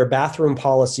their bathroom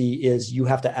policy is you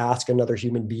have to ask another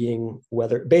human being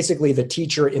whether, basically the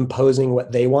teacher imposing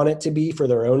what they want it to be for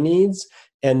their own needs,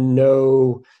 and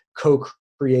no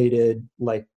co-created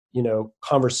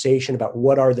conversation about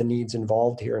what are the needs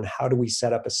involved here and how do we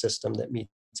set up a system that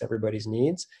meets everybody's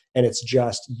needs, and it's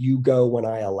just you go when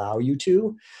I allow you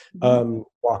to,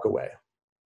 walk away.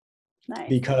 Nice.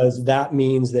 Because that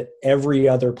means that every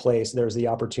other place there's the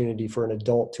opportunity for an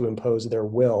adult to impose their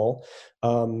will,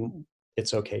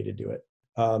 it's okay to do it.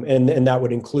 And that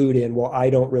would include well, I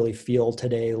don't really feel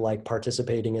today like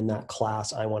participating in that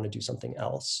class. I want to do something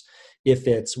else. If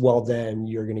it's, well, then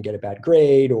you're going to get a bad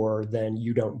grade, or then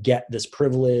you don't get this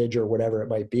privilege, or whatever it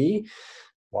might be,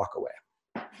 walk away.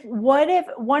 What if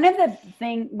one of the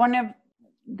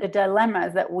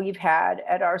dilemmas that we've had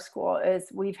at our school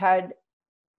is we've had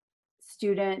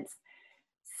students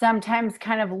sometimes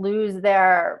kind of lose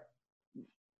their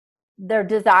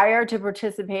desire to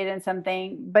participate in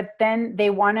something, but then they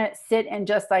want to sit and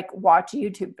just like watch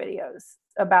YouTube videos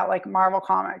about like Marvel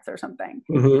comics or something,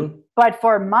 but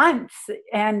for months.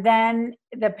 And then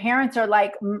the parents are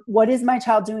like, what is my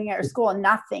child doing at school?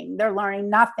 Nothing. They're learning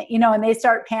nothing, and they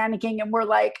start panicking, and we're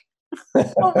like,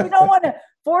 well, we don't want to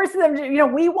force them to,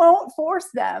 we won't force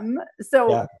them.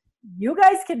 So you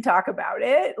guys can talk about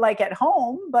it like at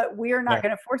home, but we're not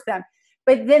going to force them.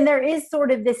 But then there is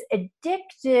sort of this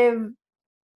addictive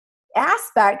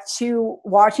aspect to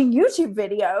watching YouTube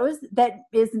videos that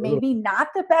is maybe not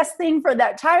the best thing for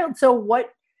that child. So what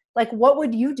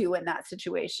would you do in that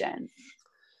situation?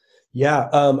 Yeah,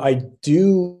 I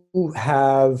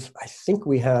think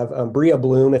we have Bria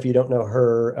Bloom, if you don't know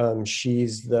her.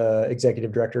 She's the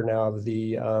executive director now of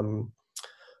the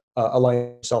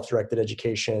Alliance for Self-Directed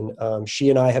Education. She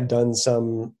and I have done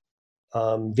some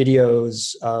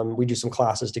videos. We do some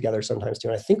classes together sometimes too.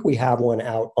 And I think we have one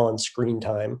out on Screen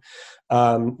Time.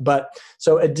 But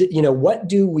so, what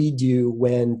do we do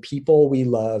when people we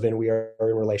love and we are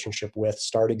in relationship with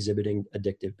start exhibiting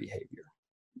addictive behavior?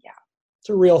 Yeah. It's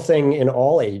a real thing in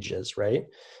all ages, right?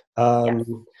 Yes.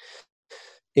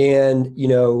 And,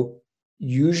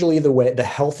 usually the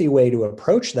healthy way to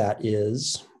approach that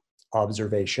is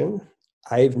observation.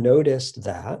 I've noticed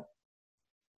that.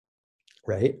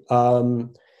 Right.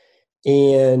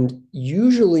 And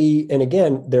usually, and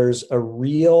again, there's a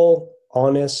real,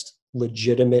 honest,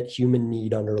 legitimate human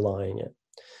need underlying it.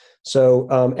 So,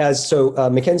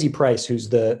 Mackenzie Price, who's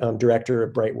the director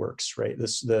of Brightworks, right?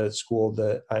 The school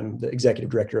that I'm the executive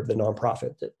director of the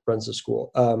nonprofit that runs the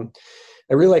school.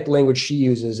 I really like the language she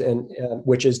uses, and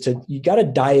which is you got to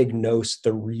diagnose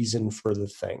the reason for the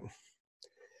thing.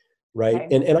 Right.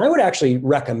 Okay. And I would actually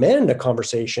recommend a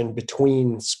conversation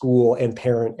between school and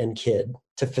parent and kid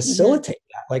to facilitate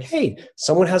that. Like, hey,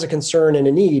 someone has a concern and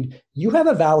a need. You have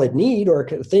a valid need or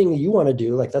a thing you want to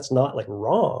do. Like, that's not like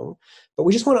wrong, but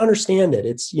we just want to understand it.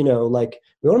 It's, we want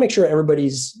to make sure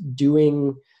everybody's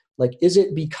doing, like, is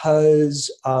it because,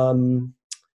 first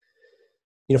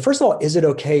of all, is it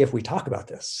okay if we talk about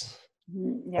this?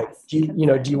 Yes. Like, do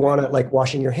you want to, like,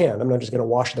 washing your hand? I'm not just going to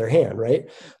wash their hand, right?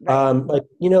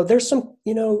 There's some,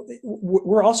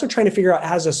 we're also trying to figure out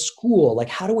as a school, like,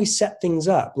 how do we set things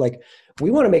up? Like,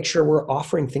 we want to make sure we're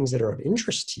offering things that are of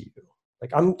interest to you.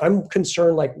 Like, I'm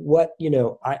concerned, like, what,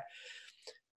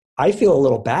 I feel a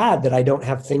little bad that I don't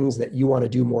have things that you want to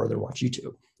do more than watch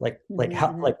YouTube. Like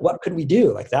how, like, what could we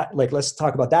do like that? Like, let's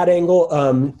talk about that angle.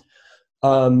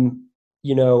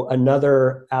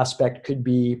 Another aspect could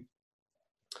be,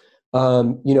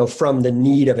 from the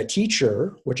need of a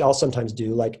teacher, which I'll sometimes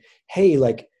do, like, hey,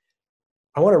 like,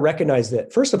 I want to recognize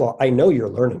that, first of all, I know you're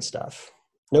learning stuff.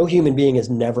 No human being is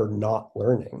never not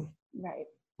learning. Right.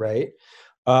 Right.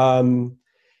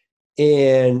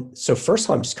 And so first of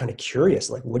all, I'm just kind of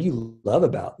curious, like, what do you love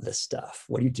about this stuff?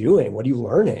 What are you doing? What are you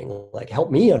learning? Like,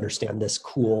 help me understand this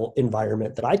cool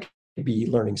environment that I could be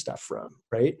learning stuff from,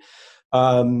 right?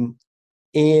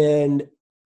 And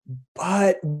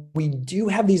but we do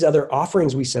have these other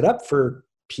offerings we set up for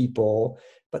people.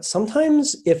 But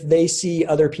sometimes if they see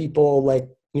other people like,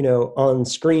 on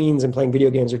screens and playing video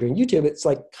games or doing YouTube, it's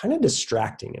like kind of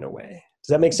distracting in a way. Does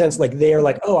that make sense? Like they're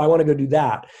like, oh, I want to go do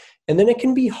that. And then it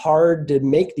can be hard to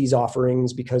make these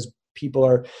offerings because people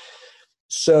are.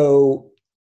 So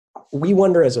we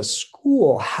wonder as a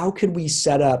school, how could we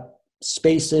set up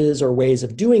spaces or ways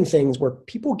of doing things where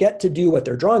people get to do what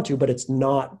they're drawn to, but it's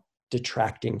not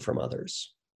detracting from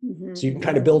others. Mm-hmm. So you can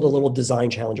kind of build a little design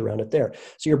challenge around it there.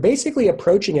 So you're basically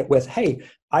approaching it with, hey,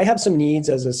 I have some needs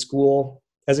as a school,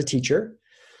 as a teacher.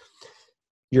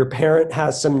 Your parent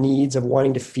has some needs of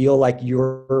wanting to feel like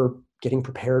you're getting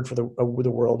prepared for the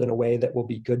world in a way that will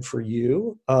be good for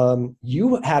you.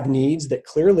 You have needs that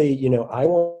clearly, I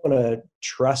want to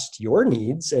trust your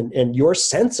needs and your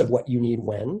sense of what you need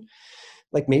when.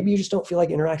 Like maybe you just don't feel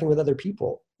like interacting with other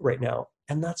people right now.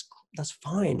 And that's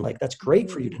fine. Like that's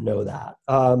great for you to know that.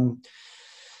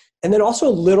 And then also a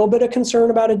little bit of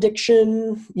concern about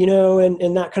addiction,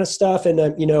 and that kind of stuff. And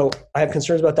I have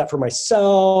concerns about that for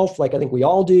myself. Like I think we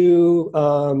all do.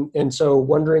 And so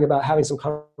wondering about having some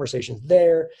conversations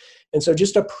there. And so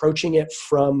just approaching it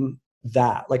from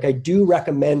that. Like I do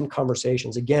recommend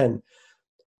conversations. Again,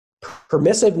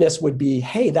 permissiveness would be,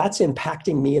 hey, that's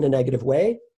impacting me in a negative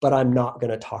way, but I'm not going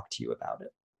to talk to you about it.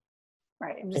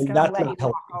 Right. I'm just going to let you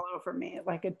walk all over me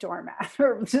like a doormat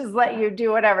or just let you do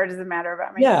whatever. It doesn't matter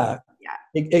about me. Yeah,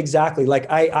 exactly. Like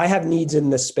I have needs in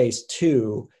this space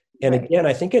too. And again,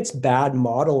 I think it's bad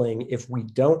modeling if we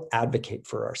don't advocate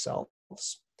for ourselves.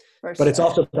 But it's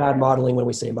also bad modeling when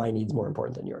we say my need's more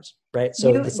important than yours. Right. So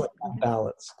it's like that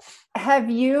balance. Have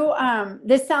you,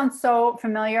 this sounds so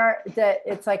familiar that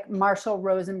it's like Marshall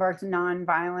Rosenberg's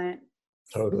nonviolent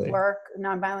work,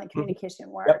 nonviolent communication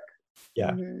work. Yep.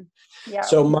 Yeah. Mm-hmm. Yeah.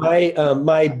 So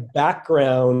my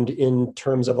background in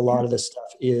terms of a lot of this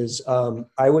stuff is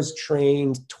I was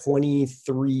trained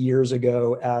 23 years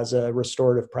ago as a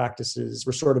restorative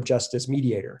justice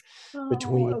mediator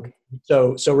between.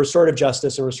 So restorative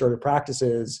justice and restorative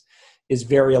practices is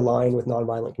very aligned with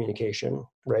nonviolent communication,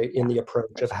 right? In the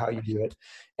approach of how you do it.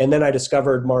 And then I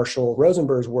discovered Marshall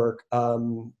Rosenberg's work 3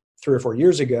 or 4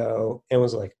 years ago and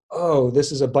was like, oh,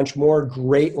 this is a bunch more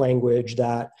great language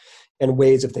and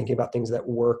ways of thinking about things that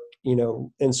work,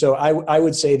 And so I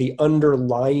would say the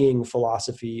underlying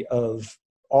philosophy of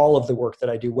all of the work that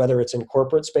I do, whether it's in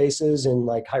corporate spaces and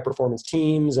like high performance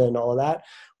teams and all of that,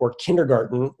 or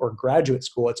kindergarten or graduate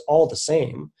school, it's all the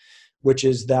same, which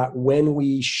is that when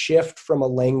we shift from a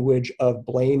language of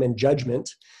blame and judgment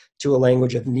to a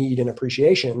language of need and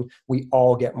appreciation, we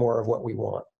all get more of what we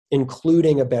want,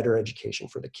 including a better education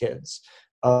for the kids.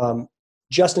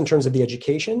 Just in terms of the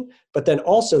education, but then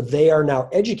also they are now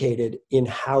educated in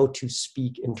how to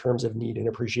speak in terms of need and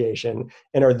appreciation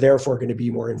and are therefore going to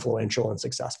be more influential and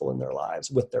successful in their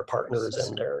lives with their partners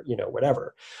and their,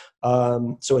 whatever.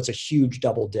 So it's a huge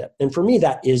double dip. And for me,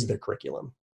 that is the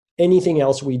curriculum. Anything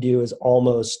else we do is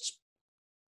almost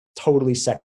totally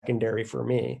secondary for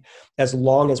me, as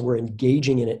long as we're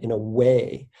engaging in it in a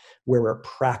way where we're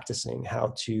practicing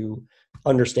how to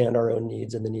understand our own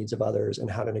needs and the needs of others and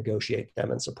how to negotiate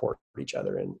them and support each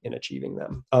other in achieving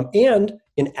them, and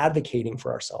in advocating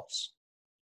for ourselves,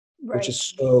 which is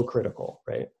so critical,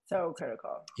 right? So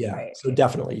critical. Yeah. Right. So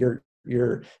definitely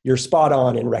you're spot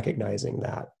on in recognizing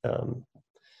that.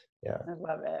 Yeah. I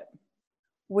love it.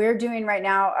 We're doing right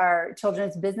now our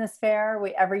children's business fair.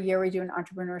 Every year we do an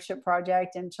entrepreneurship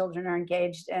project and children are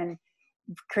engaged in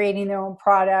creating their own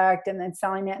product and then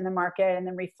selling it in the market and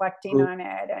then reflecting on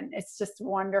it. And it's just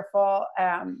wonderful.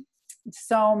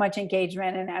 So much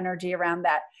engagement and energy around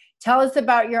that. Tell us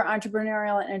about your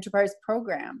entrepreneurial and enterprise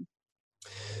program.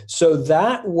 So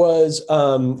that was,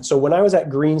 so when I was at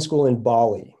Green School in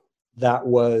Bali, that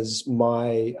was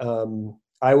my,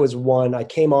 I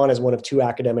came on as one of 2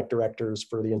 academic directors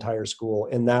for the entire school.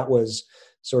 And that was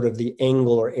sort of the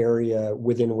angle or area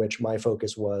within which my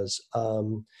focus was.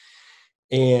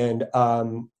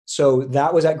 So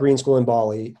that was at Green School in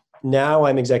Bali. Now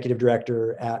I'm executive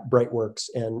director at Brightworks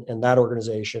and that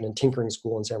organization and Tinkering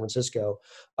School in San Francisco.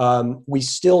 We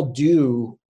still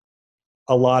do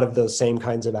a lot of those same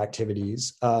kinds of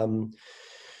activities,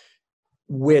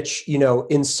 which,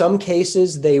 in some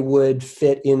cases they would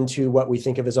fit into what we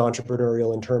think of as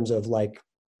entrepreneurial in terms of like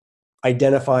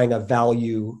identifying a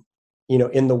value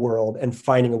in the world and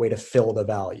finding a way to fill the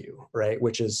value, right?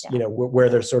 Which is, where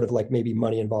there's sort of like maybe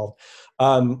money involved.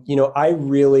 I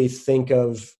really think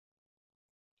of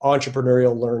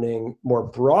entrepreneurial learning more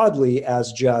broadly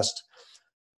as just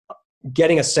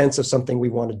getting a sense of something we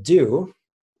want to do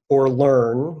or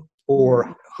learn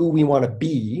or who we want to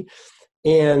be,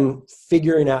 and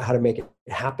figuring out how to make it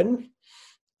happen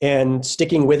and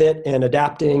sticking with it and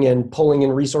adapting and pulling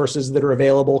in resources that are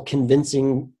available,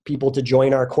 convincing people to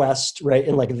join our quest, right?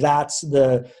 And like, that's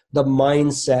the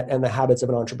mindset and the habits of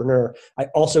an entrepreneur. I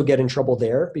also get in trouble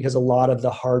there because a lot of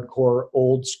the hardcore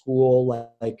old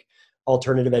school, like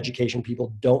alternative education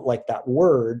people don't like that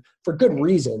word for good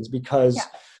reasons, because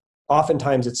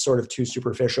oftentimes it's sort of too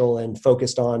superficial and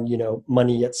focused on,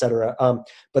 money, et cetera.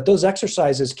 But those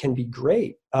exercises can be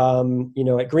great.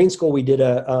 At Green School, we did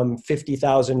a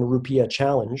 50,000 rupiah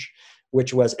challenge,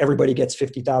 which was everybody gets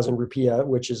 50,000 rupiah,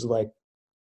 which is like,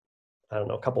 I don't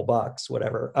know, a couple bucks,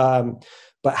 whatever.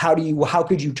 But how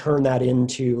could you turn that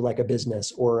into like a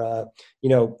business? Or,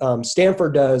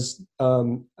 Stanford does,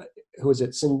 who is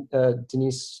it?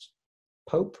 Denise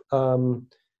Pope?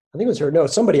 I think it was her. No,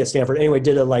 somebody at Stanford anyway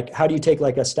did how do you take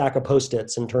like a stack of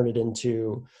Post-its and turn it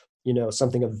into,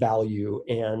 something of value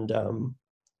and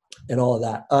all of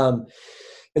that.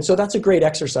 And so that's a great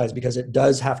exercise because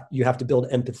you have to build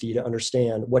empathy to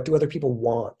understand, what do other people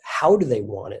want? How do they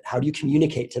want it? How do you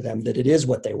communicate to them that it is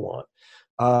what they want?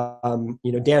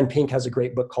 Dan Pink has a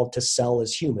great book called To Sell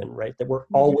is Human, right? That we're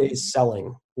always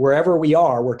selling. Wherever we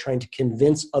are, we're trying to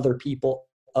convince other people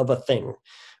of a thing,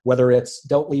 whether it's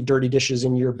don't leave dirty dishes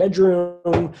in your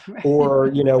bedroom or,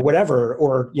 whatever,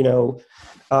 or,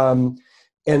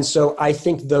 and so I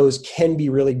think those can be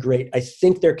really great. I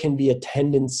think there can be a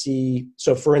tendency.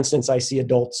 So for instance, I see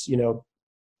adults,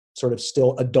 sort of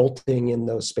still adulting in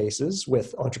those spaces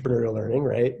with entrepreneurial learning,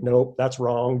 right? Nope, that's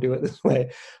wrong. Do it this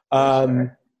way.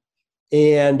 Sure.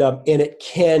 And it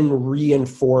can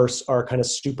reinforce our kind of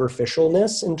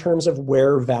superficialness in terms of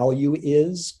where value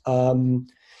is.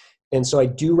 And so I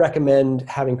do recommend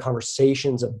having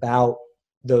conversations about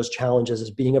those challenges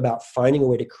as being about finding a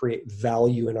way to create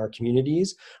value in our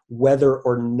communities, whether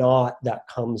or not that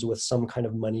comes with some kind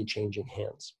of money changing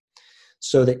hands,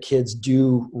 so that kids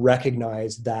do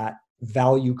recognize that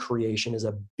value creation is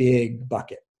a big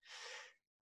bucket.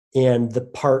 And the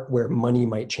part where money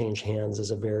might change hands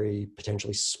is a very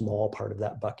potentially small part of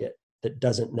that bucket that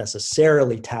doesn't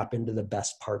necessarily tap into the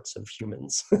best parts of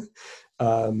humans.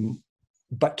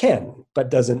 But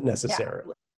doesn't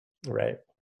necessarily, right?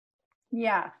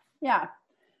 Yeah.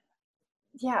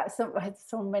 So I had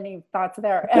so many thoughts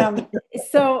there.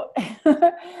 So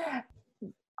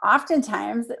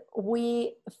oftentimes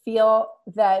we feel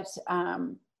that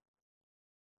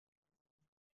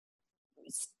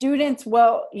students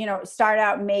will, start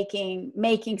out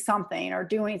making something or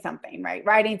doing something, right?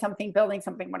 Writing something, building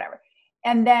something, whatever.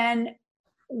 And then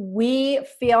we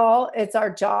feel it's our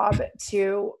job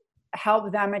to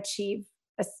help them achieve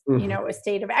a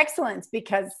state of excellence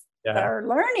because they're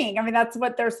learning. I mean, that's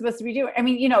what they're supposed to be doing. I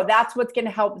mean, that's what's going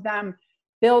to help them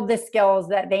build the skills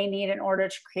that they need in order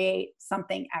to create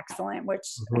something excellent, which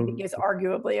I think is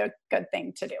arguably a good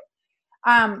thing to do.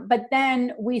 But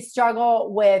then we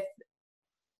struggle with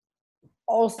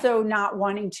also not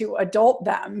wanting to adult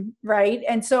them, right?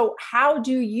 And so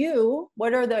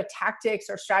what are the tactics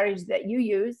or strategies that you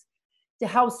use to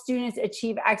help students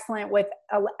achieve excellence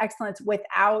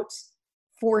without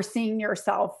forcing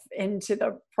yourself into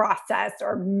the process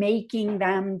or making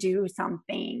them do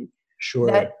something so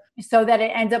that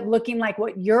it ends up looking like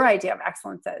what your idea of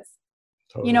excellence is?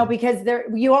 Totally. Because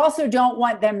you also don't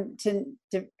want them to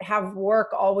have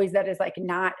work always that is like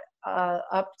not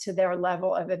up to their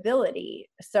level of ability.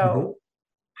 So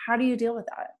how do you deal with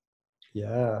that?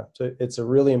 Yeah, so it's a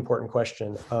really important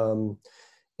question.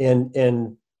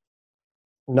 And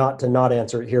not to not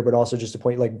answer it here, but also just a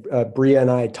point, like Bria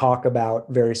and I talk about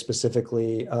very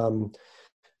specifically,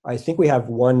 I think we have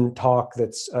one talk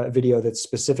that's a video that's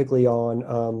specifically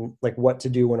on like what to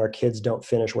do when our kids don't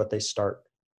finish what they start.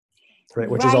 Right,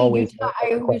 which is always.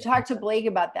 We talked to Blake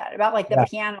about that, about like the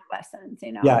piano lessons,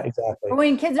 Yeah, exactly. Or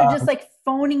when kids are just like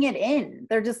phoning it in,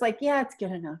 they're just like, yeah, it's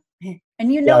good enough. And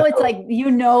it's like,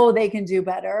 they can do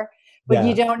better, but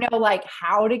you don't know like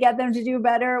how to get them to do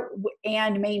better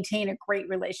and maintain a great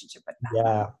relationship with them.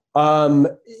 Yeah.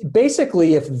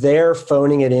 Basically, if they're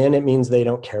phoning it in, it means they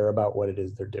don't care about what it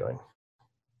is they're doing.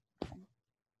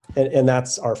 And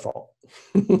that's our fault,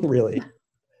 really.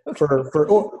 So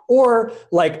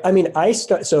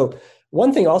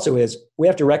one thing also is we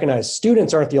have to recognize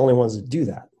students aren't the only ones that do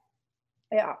that.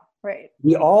 Yeah, right.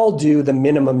 We all do the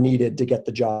minimum needed to get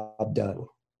the job done.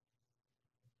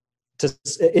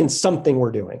 in something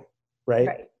we're doing, right?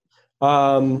 Right.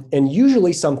 And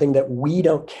usually something that we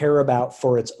don't care about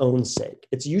for its own sake.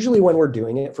 It's usually when we're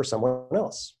doing it for someone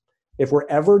else. If we're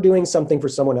ever doing something for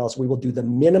someone else, we will do the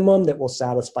minimum that will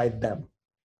satisfy them.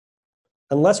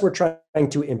 Unless we're trying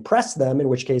to impress them, in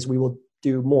which case we will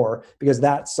do more, because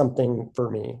that's something for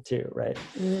me too, right?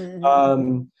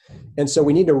 Mm-hmm. And so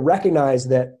we need to recognize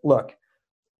that, look,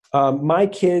 my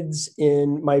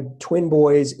twin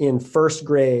boys in first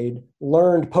grade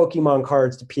learned Pokemon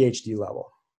cards to PhD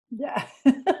level. Yeah.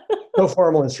 No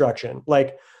formal instruction.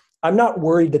 Like, I'm not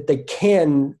worried that they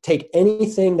can take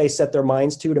anything they set their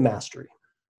minds to mastery.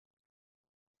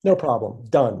 No problem.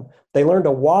 Done. They learned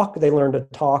to walk, they learned to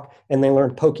talk, and they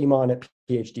learned Pokemon at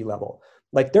PhD level.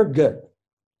 Like, they're good.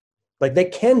 Like, they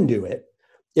can do it.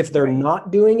 If they're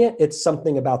not doing it, it's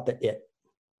something about the it.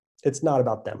 It's not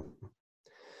about them.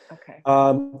 Okay.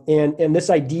 And this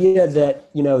idea that,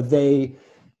 they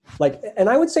like, and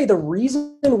I would say the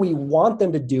reason we want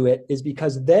them to do it is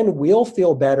because then we'll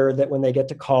feel better that when they get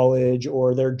to college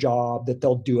or their job, that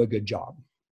they'll do a good job.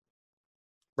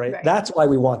 Right? That's why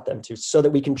we want them to, so that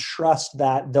we can trust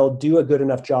that they'll do a good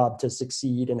enough job to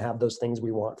succeed and have those things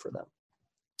we want for them.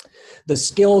 The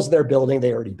skills they're building,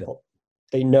 they already built.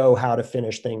 They know how to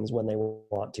finish things when they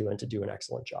want to and to do an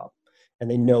excellent job. And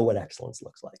they know what excellence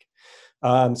looks like.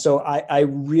 So I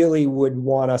really would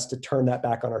want us to turn that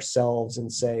back on ourselves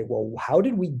and say, well, how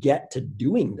did we get to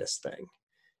doing this thing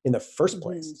in the first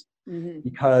place? Mm-hmm.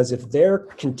 Because if they're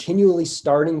continually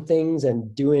starting things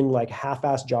and doing like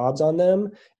half-assed jobs on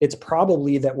them, it's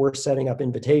probably that we're setting up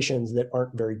invitations that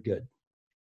aren't very good.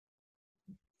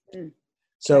 Mm.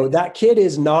 So that kid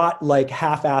is not like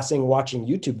half-assing watching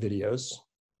YouTube videos.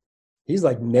 He's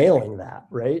like nailing that,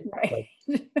 right? Right.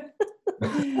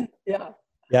 Like, yeah.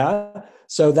 Yeah.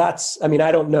 So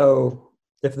I don't know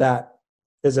if that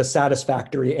is a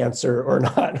satisfactory answer or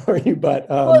not for you, but.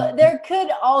 Well, there could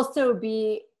also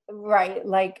be, right,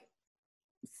 like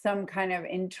some kind of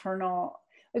internal,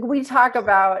 like we talk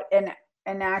about in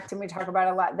ACT, and we talk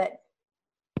about a lot that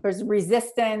there's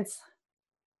resistance,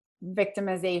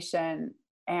 victimization,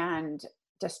 and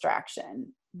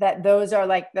distraction, that those are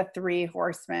like the three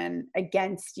horsemen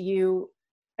against you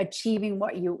achieving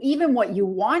what you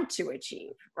want to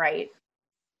achieve, right?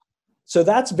 So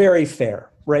that's very fair,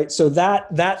 right? So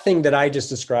that thing that I just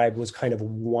described was kind of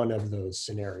one of those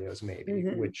scenarios, maybe,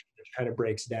 mm-hmm. which kind of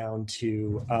breaks down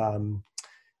to, I'm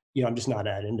just not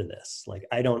that into this. Like,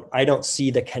 I don't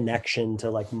see the connection to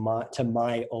like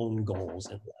my own goals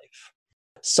in life.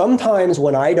 Sometimes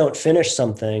when I don't finish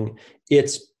something,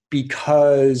 it's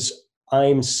because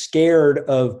I'm scared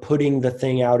of putting the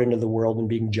thing out into the world and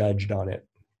being judged on it.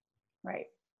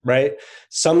 Right.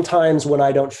 Sometimes when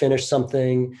I don't finish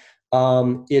something,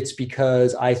 it's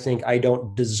because I think I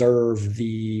don't deserve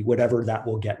the whatever that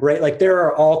will get. Right. Like, there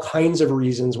are all kinds of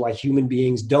reasons why human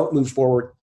beings don't move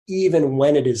forward, even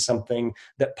when it is something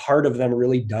that part of them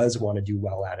really does want to do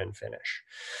well at and finish.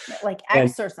 Like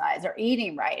exercise or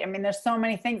eating right. I mean, there's so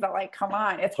many things that, like, come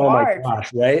on, it's hard. My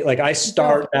gosh, right? Like, I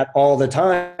start that all the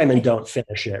time and don't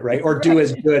finish it, right? Or do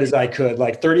as good as I could.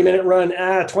 Like, 30-minute run,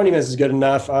 20 minutes is good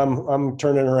enough. I'm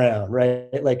turning around,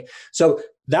 right? Like, so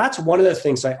that's one of the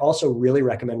things I also really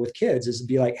recommend with kids is to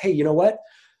be like, hey, you know what?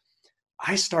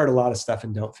 I start a lot of stuff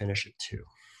and don't finish it too.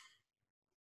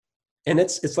 And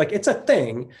it's like, it's a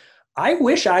thing. I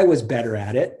wish I was better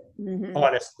at it. Mm-hmm.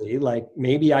 Honestly, like,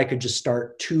 maybe I could just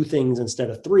start 2 things instead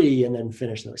of 3 and then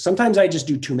finish them. Sometimes I just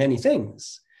do too many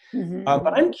things. Mm-hmm.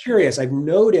 But I'm curious. I've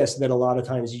noticed that a lot of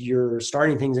times you're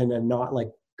starting things and then not like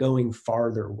going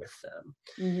farther with them.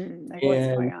 Mm-hmm. Like, what's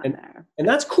going on there? And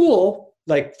that's cool.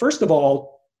 Like, first of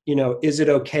all, is it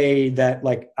okay that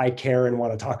like I care and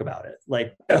want to talk about it?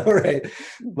 Like, all right.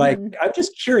 Mm-hmm. Like, I'm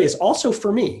just curious. Also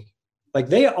for me, like,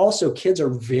 kids are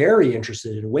very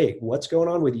interested in, wait, what's going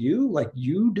on with you? Like,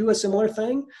 you do a similar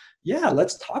thing? Yeah,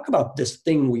 let's talk about this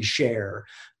thing we share.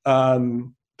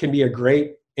 Can be a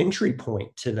great entry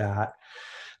point to that.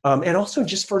 And also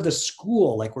just for the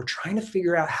school, like, we're trying to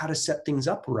figure out how to set things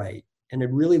up right. And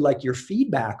I'd really like your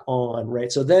feedback on,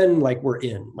 right? So then, like, we're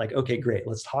in, like, okay, great,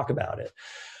 let's talk about it.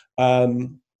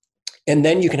 And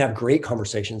then you can have great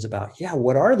conversations about,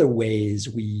 what are the ways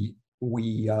we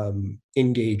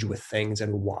engage with things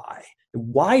and why?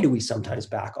 Why do we sometimes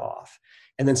back off?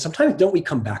 And then sometimes don't we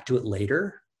come back to it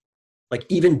later? Like,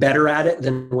 even better at it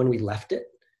than when we left it?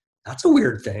 That's a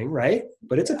weird thing, right?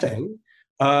 But it's a thing.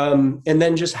 And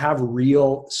then just have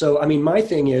real. So, I mean, my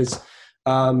thing is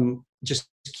just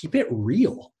keep it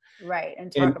real. Right.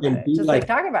 And talk about it. Just like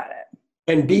talk about it.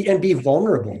 And be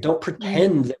vulnerable. Don't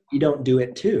pretend that we don't do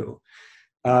it too.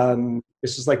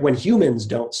 This is like when humans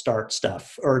don't start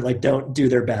stuff or like don't do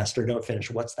their best or don't finish.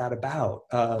 What's that about?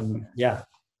 Yeah.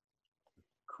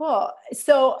 Cool.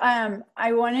 So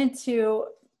I wanted to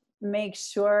make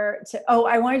sure to,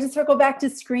 I wanted to circle back to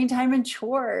screen time and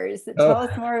chores. Tell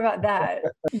us more about that.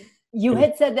 You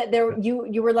had said that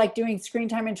you were like doing screen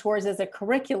time and chores as a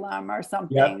curriculum or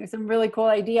something. Yep. Some really cool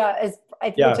idea, which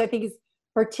I think is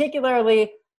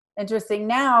particularly interesting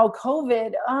now.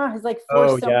 COVID has like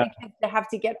forced so many kids to have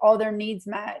to get all their needs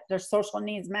met, their social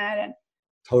needs met, and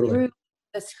through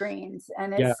the screens.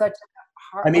 And it's such a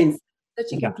hard,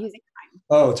 such a confusing time.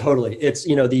 Oh, totally. It's,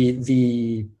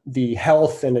 the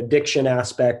health and addiction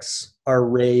aspects are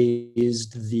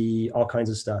raised, all kinds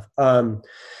of stuff.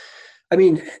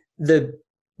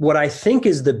 What I think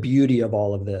is the beauty of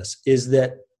all of this is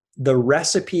that the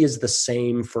recipe is the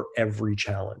same for every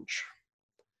challenge,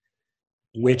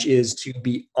 which is to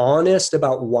be honest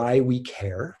about why we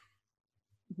care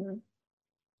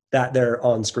that they're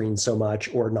on screen so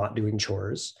much or not doing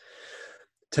chores,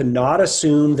 to not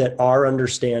assume that our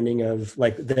understanding of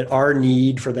that our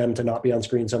need for them to not be on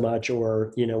screen so much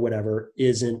or, whatever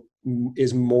is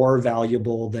more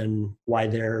valuable than why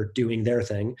they're doing their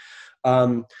thing.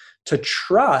 To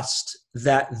trust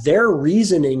that their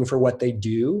reasoning for what they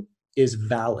do is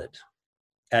valid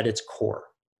at its core.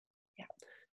 Yeah.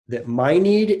 That my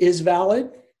need is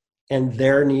valid and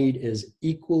their need is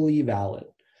equally valid.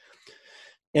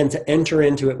 And to enter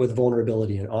into it with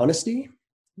vulnerability and honesty,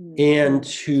 and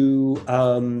to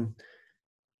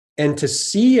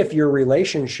see if your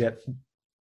relationship,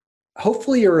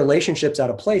 hopefully your relationship's at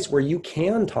a place where you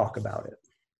can talk about it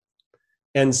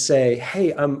and say,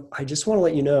 hey, I just want to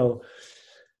let you know,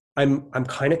 I'm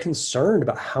kind of concerned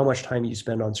about how much time you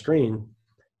spend on screen.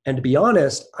 And to be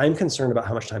honest, I'm concerned about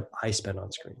how much time I spend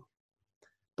on screen.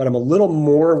 But I'm a little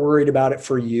more worried about it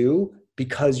for you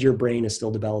because your brain is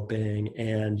still developing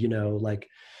and,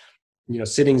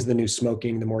 sitting's the new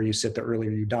smoking. The more you sit, the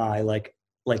earlier you die.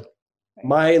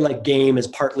 My game is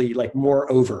partly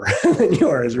more over than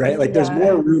yours, right? There's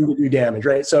more room to do damage,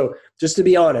 right? So just to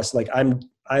be honest,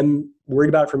 I'm worried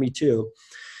about it for me too.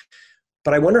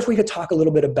 But I wonder if we could talk a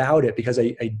little bit about it because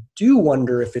I do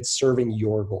wonder if it's serving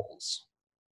your goals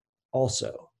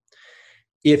also.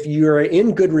 If you're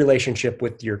in good relationship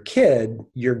with your kid,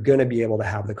 you're going to be able to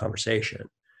have the conversation.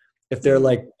 If they're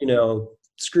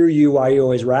screw you, why are you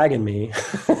always ragging me?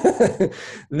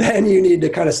 Then you need to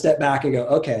kind of step back and go,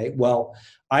 okay, well,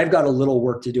 I've got a little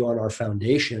work to do on our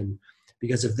foundation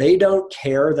because if they don't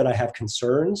care that I have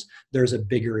concerns, there's a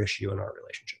bigger issue in our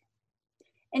relationship.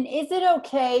 And is it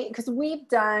okay? Because we've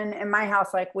done in my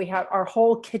house, we have our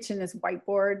whole kitchen is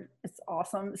whiteboard. It's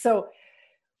awesome. So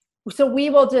we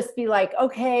will just be like,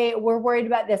 okay, we're worried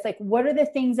about this. What are the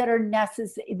things that are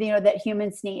necessary, that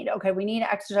humans need? Okay, we need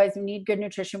exercise, we need good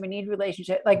nutrition, we need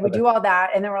relationship. We do all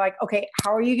that. And then we're like, okay,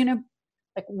 how are you going to,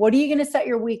 what are you going to set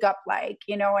your week up like?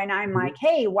 And I'm like,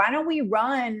 hey, why don't we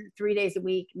run 3 days a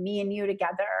week, me and you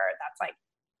together? That's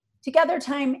together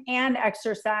time and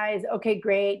exercise. Okay,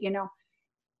 great.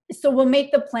 So we'll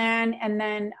make the plan and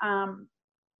then,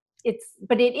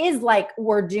 but it is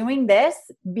we're doing this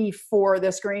before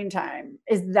the screen time.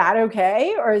 Is that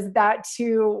okay? Or is that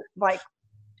too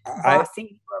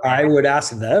bossy? I would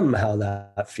ask them how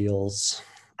that feels.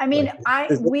 I mean,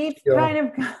 we've kind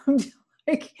of come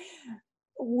to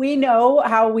we know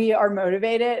how we are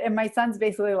motivated. And my son's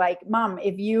basically like, Mom,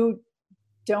 if you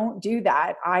don't do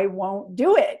that, I won't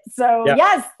do it. So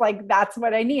yes, that's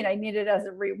what I need. I need it as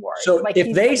a reward. So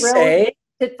if they say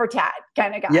tit for tat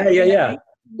kind of guy. Yeah.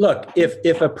 Look,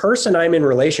 if a person I'm in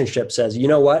relationship says, you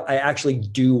know what, I actually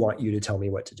do want you to tell me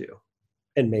what to do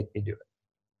and make me do it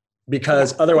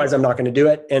because otherwise I'm not going to do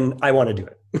it and I want to do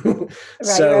it.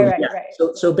 Right.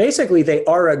 So basically they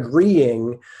are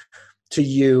agreeing to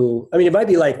you. I mean, it might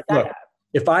be look,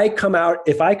 if I come out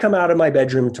of my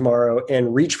bedroom tomorrow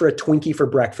and reach for a Twinkie for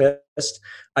breakfast,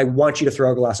 I want you to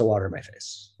throw a glass of water in my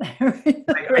face.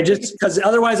 Because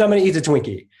otherwise I'm going to eat the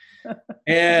Twinkie.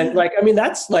 And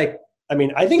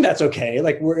I think that's okay.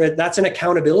 That's an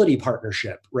accountability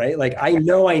partnership, right? I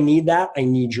know I need that. I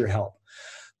need your help.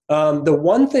 The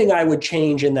one thing I would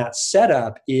change in that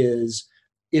setup is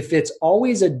if it's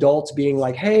always adults being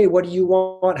like, hey, what do you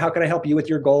want? How can I help you with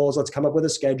your goals? Let's come up with a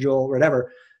schedule,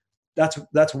 whatever.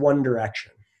 That's one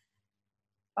direction.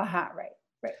 Right.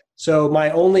 So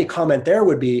my only comment there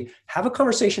would be have a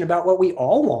conversation about what we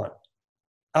all want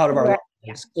out of our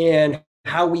lives and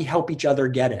how we help each other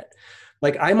get it.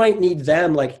 I might need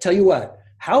them, tell you what,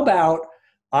 how about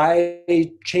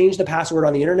I change the password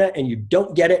on the internet and you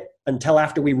don't get it until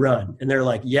after we run. And they're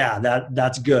like, yeah,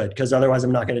 that's good. Cause otherwise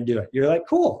I'm not going to do it. You're like,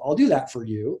 cool, I'll do that for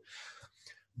you.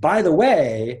 by the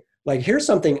way, like, here's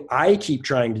something I keep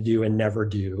trying to do and never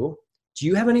do. Do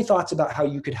you have any thoughts about how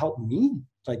you could help me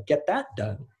like get that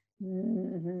done?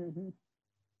 Mm-hmm.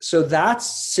 So that's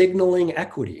signaling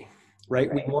equity, right?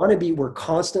 We're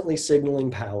constantly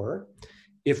signaling power.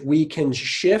 If we can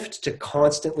shift to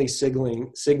constantly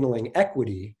signaling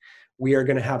equity, we are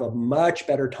going to have a much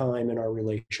better time in our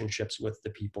relationships with the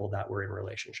people that we're in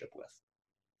relationship with.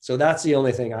 So that's the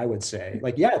only thing I would say.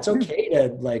 Like, yeah, it's okay to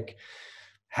like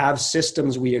have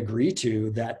systems we agree to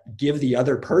that give the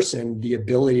other person the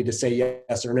ability to say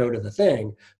yes or no to the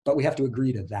thing, but we have to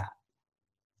agree to that.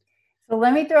 So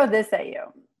let me throw this at you.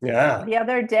 Yeah. The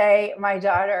other day, my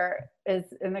daughter is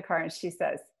in the car and she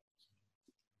says,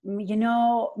 you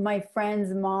know, my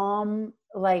friend's mom,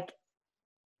 like,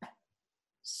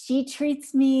 she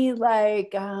treats me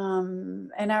like,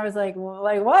 and I was like, well,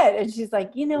 like what? And she's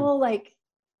like,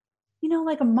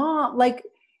 like a mom, like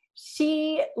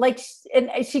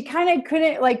and she kind of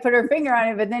couldn't like put her finger on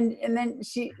it, but then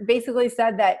she basically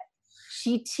said that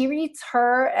she treats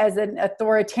her as an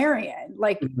authoritarian.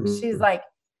 Like she's like,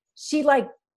 she like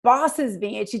bosses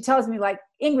me and she tells me like,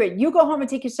 Ingrid, you go home and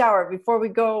take a shower before we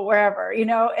go wherever,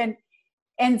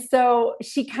 and so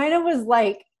she kind of was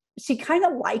like, she kind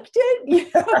of liked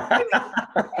it,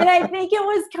 and I think it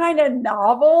was kind of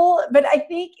novel, but I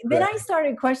think then I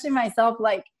started questioning myself,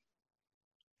 like,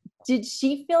 did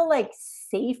she feel like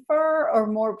safer or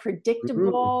more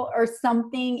predictable or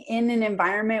something in an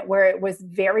environment where it was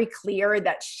very clear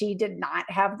that she did not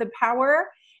have the power?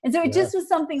 And so it just was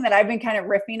something that I've been kind of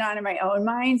riffing on in my own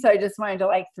mind. So I just wanted to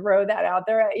like throw that out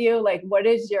there at you. Like, what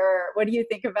do you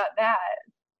think about that?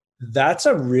 That's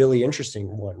a really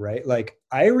interesting one, right? Like,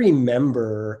 I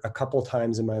remember a couple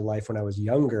times in my life when I was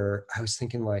younger, I was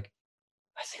thinking like,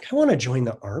 I think I want to join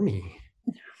the army.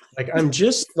 Like, I'm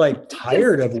just like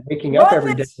tired of waking up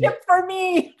every day. Ship for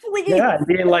me, please. Yeah, and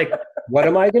being like, what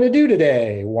am I going to do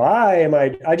today? Why am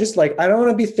I just like, I don't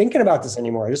want to be thinking about this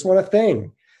anymore. I just want a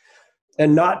thing.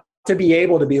 And not to be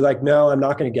able to be like, no, I'm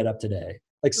not going to get up today.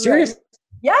 Like, seriously.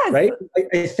 Right. Yes. Right?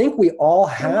 I think we all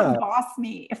have. Boss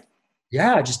me.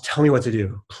 Yeah, just tell me what to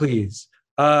do, please.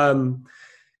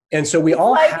 And so we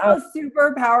all like have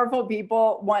super powerful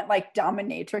people want like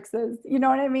dominatrixes. You know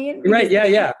what I mean? Right.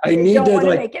 Yeah. I need to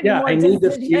like, I need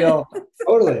to feel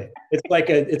totally.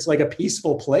 It's like a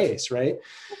peaceful place. Right?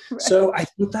 So I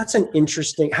think that's an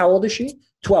interesting, how old is she?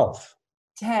 12.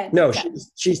 10. No, 10.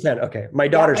 she's 10. Okay. My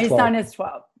daughter's 12. My son is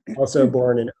 12. Also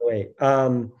born in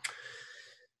 2008.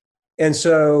 And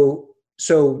so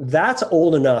that's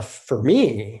old enough for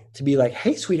me to be like,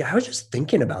 hey, sweetie, I was just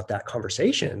thinking about that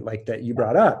conversation like that you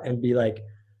brought up, and be like,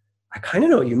 I kind of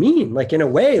know what you mean. Like, in a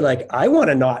way, like, I want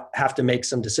to not have to make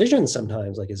some decisions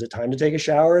sometimes. Like, is it time to take a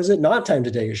shower? Is it not time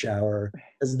to take a shower?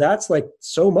 Because that's like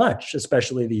so much,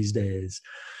 especially these days.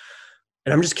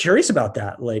 And I'm just curious about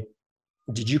that. Like,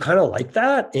 did you kind of like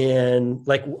that? And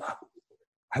like,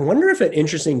 I wonder if an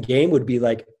interesting game would be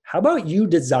like, how about you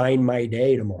design my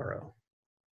day tomorrow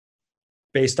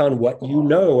based on what you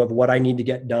know of what I need to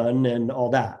get done and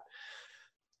all that.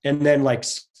 And then like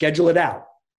schedule it out.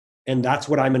 And that's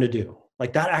what I'm going to do.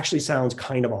 Like, that actually sounds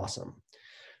kind of awesome.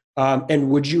 And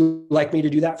would you like me to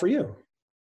do that for you?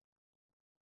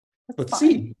 Let's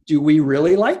see. Do we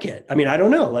really like it? I mean, I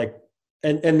don't know. Like,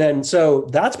 and then, so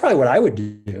that's probably what I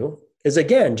would do, is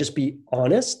again, just be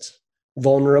honest,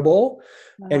 vulnerable,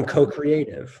 and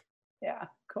co-creative. Yeah.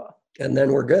 Cool. And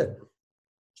then we're good.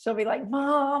 She'll be like,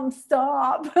 Mom,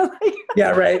 stop.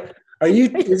 Yeah, right.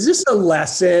 Is this a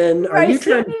lesson? Are you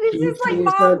trying to teach like, me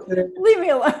Mom, something? leave me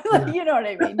alone. Like, you know what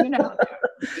I mean?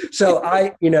 So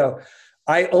I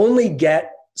only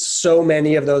get so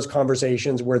many of those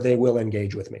conversations where they will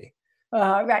engage with me.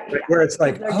 Right. Yeah. Where it's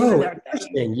like, oh,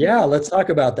 interesting. Yeah, let's talk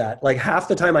about that. Like, half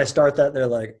the time I start that, they're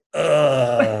like,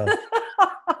 ugh.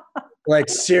 Like,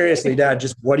 seriously, Dad,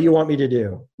 just what do you want me to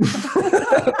do?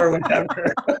 Or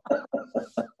whatever.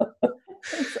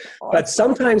 But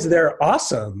sometimes they're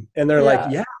awesome. And they're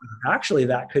like, yeah, actually,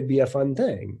 that could be a fun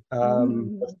thing.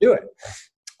 Let's do it.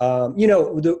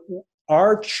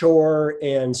 Our chore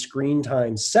and screen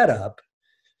time setup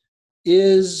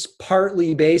is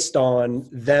partly based on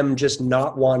them just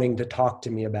not wanting to talk to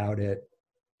me about it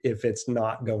if it's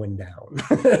not going down.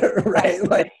 Right?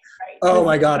 Like, oh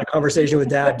my God, a conversation with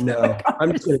Dad? No,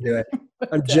 I'm just going to do it.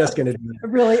 I'm just going to do it. A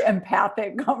really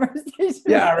empathic conversation.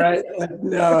 Yeah, right. Like,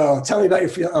 no, tell me about your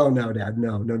feelings. Oh no, Dad,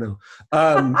 no.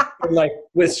 Like,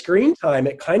 with screen time,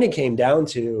 it kind of came down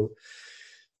to,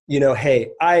 hey,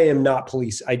 I am not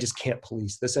police. I just can't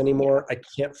police this anymore. I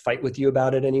can't fight with you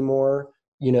about it anymore.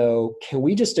 Can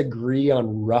we just agree on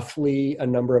roughly a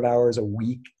number of hours a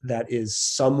week that is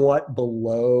somewhat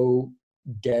below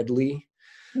deadly.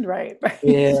 Right.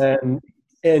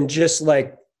 And just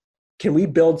like, can we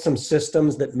build some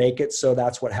systems that make it so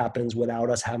that's what happens without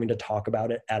us having to talk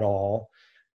about it at all?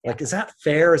 Like, is that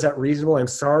fair? Is that reasonable? I'm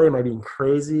sorry, am I being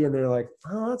crazy? And they're like,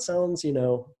 oh, that sounds,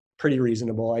 pretty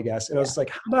reasonable, I guess. And I was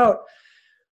like, how about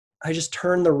I just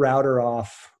turn the router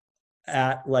off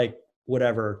at like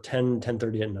whatever,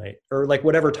 10:30 at night, or like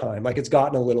whatever time, like it's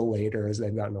gotten a little later as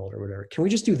they've gotten older, whatever. Can we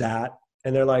just do that?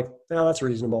 And they're like, no, that's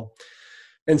reasonable.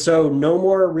 And so no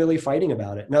more really fighting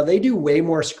about it. Now they do way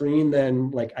more screen than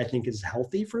like I think is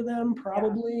healthy for them,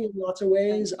 probably in lots of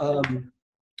ways.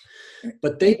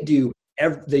 But they do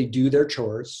their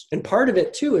chores. And part of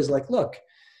it too is like, look,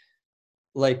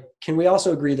 like, can we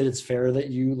also agree that it's fair that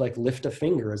you like lift a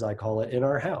finger, as I call it, in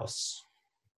our house?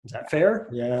 Is that fair?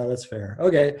 Yeah, that's fair.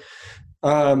 Okay.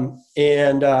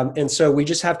 And so we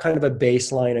just have kind of a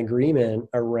baseline agreement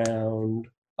around,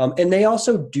 and they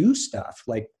also do stuff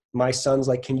like, my son's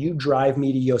like, can you drive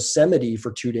me to Yosemite for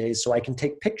 2 days so I can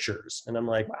take pictures? And I'm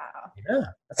like, wow, yeah,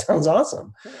 that sounds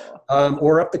awesome. Cool.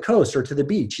 Or up the coast or to the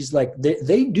beach. He's like,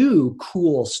 they do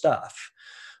cool stuff.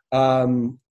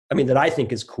 That I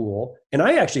think is cool. And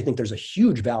I actually think there's a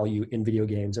huge value in video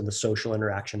games and the social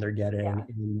interaction they're getting,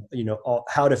 and,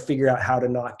 how to figure out how to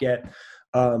not get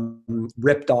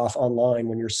ripped off online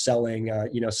when you're selling,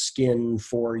 skin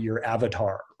for your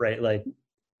avatar, right? Like,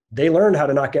 they learned how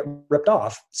to not get ripped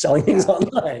off selling things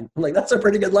online. I'm like, that's a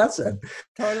pretty good lesson.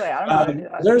 Totally. I don't know.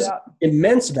 There's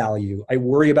immense value. I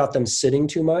worry about them sitting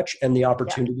too much and the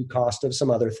opportunity cost of some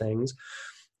other things,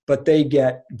 but they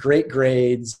get great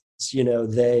grades.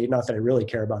 Not that I really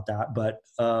care about that, but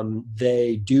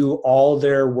they do all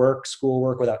their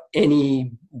schoolwork without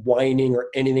any whining or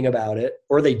anything about it,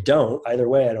 or they don't. Either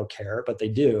way, I don't care, but they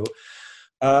do.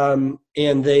 And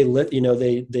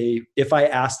they if I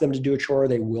ask them to do a chore,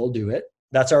 they will do it.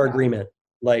 That's our agreement.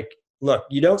 Like, look,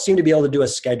 you don't seem to be able to do a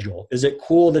schedule. Is it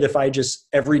cool that if I just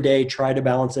every day try to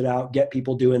balance it out, get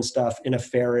people doing stuff in a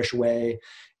fairish way,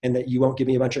 and that you won't give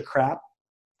me a bunch of crap?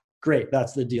 Great.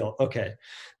 That's the deal. Okay,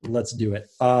 let's do it.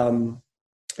 And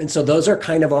so those are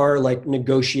kind of our like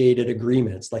negotiated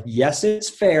agreements. Like, yes,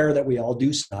 it's fair that we all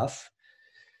do stuff.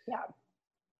 Yeah.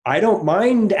 I don't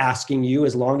mind asking you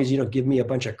as long as you don't give me a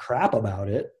bunch of crap about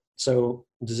it. So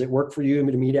does it work for you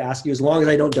and me to ask you as long as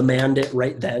I don't demand it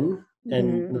right then?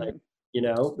 And like,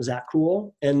 is that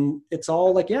cool? And it's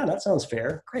all like, yeah, that sounds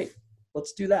fair. Great.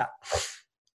 Let's do that.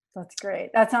 That's great.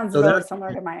 That sounds really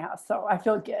similar to my house. So I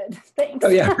feel good. Thanks. Oh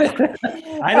yeah.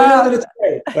 I don't know that it's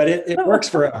great, but it works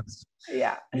for us.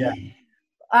 Yeah. Yeah.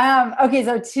 Okay.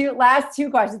 So last two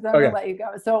questions, then we'll let you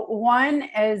go. So one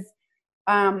is,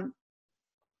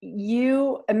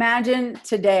 you imagine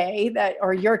today that,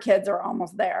 or your kids are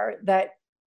almost there, that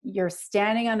you're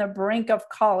standing on the brink of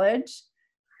college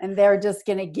and they're just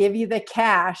going to give you the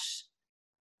cash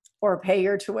or pay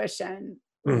your tuition.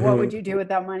 Mm-hmm. What would you do with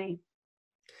that money?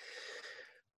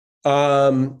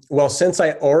 Well, since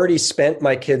I already spent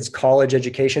my kids' college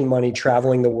education money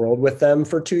traveling the world with them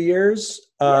for 2 years,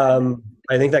 I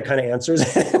think that kind of answers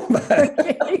it.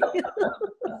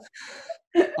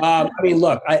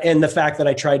 Look, and the fact that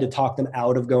I tried to talk them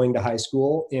out of going to high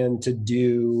school and to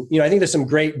do, I think there's some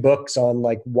great books on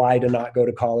like why to not go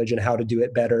to college and how to do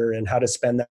it better and how to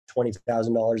spend that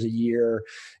 $20,000 a year,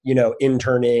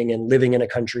 interning and living in a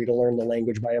country to learn the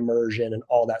language by immersion and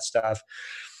all that stuff.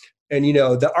 And,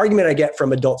 the argument I get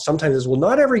from adults sometimes is, well,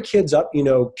 not every kid's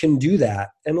can do that.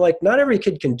 And like, not every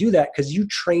kid can do that because you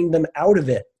trained them out of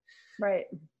it. Right.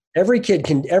 Every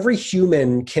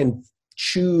human can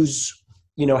choose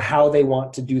how they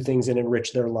want to do things and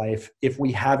enrich their life if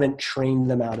we haven't trained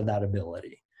them out of that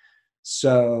ability.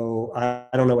 So I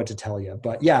don't know what to tell you,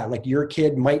 but yeah, like your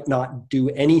kid might not do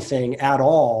anything at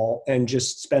all and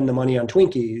just spend the money on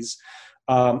Twinkies.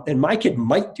 And my kid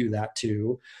might do that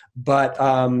too, but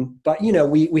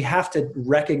we have to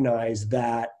recognize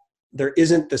that there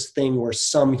isn't this thing where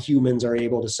some humans are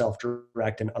able to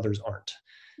self-direct and others aren't.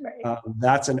 Right.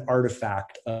 That's an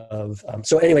artifact of,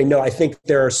 so anyway, no, I think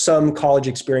there are some college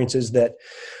experiences that,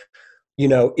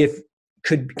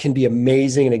 can be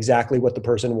amazing and exactly what the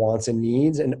person wants and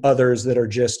needs, and others that are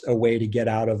just a way to get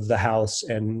out of the house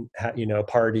and,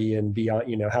 party and be,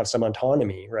 have some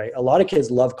autonomy, right? A lot of kids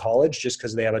love college just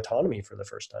because they have autonomy for the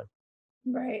first time.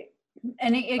 Right.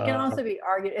 And it can also be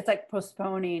argued, it's like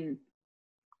postponing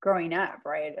growing up,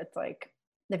 right? It's like,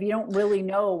 if you don't really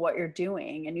know what you're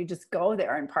doing and you just go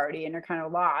there and party and you're kind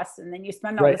of lost, and then you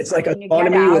spend all this time and you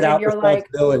get out without and you're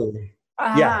responsibility.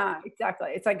 Yeah, exactly.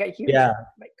 It's like a huge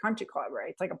like country club, right?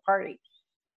 It's like a party.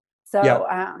 So,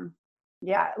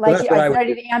 Yeah, like That's what I I would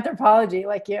studied anthropology,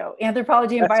 like you,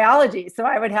 anthropology and biology. So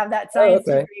I would have that science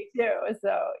degree too.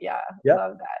 So yeah, Yep.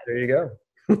 love that. There you go.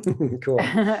 Cool.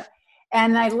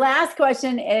 And my last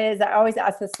question is, I always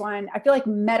ask this one. I feel like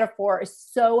metaphor is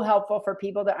so helpful for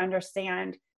people to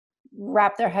understand,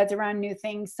 wrap their heads around new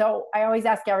things. So I always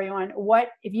ask everyone,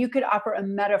 what if you could offer a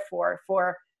metaphor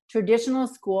for traditional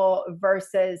school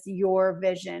versus your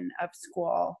vision of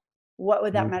school, what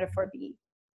would that metaphor be?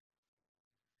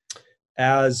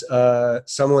 As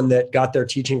someone that got their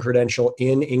teaching credential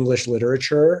in English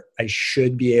literature, I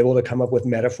should be able to come up with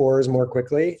metaphors more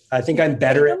quickly. I think I'm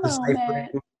better at deciphering.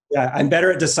 Yeah, I'm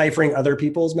better at deciphering other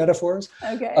people's metaphors.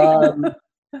 Okay.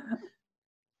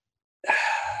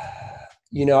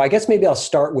 I guess maybe I'll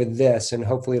start with this and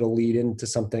hopefully it'll lead into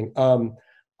something.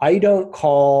 I don't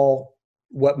call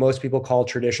what most people call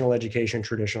traditional education.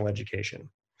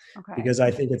 Okay. Because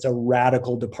I think it's a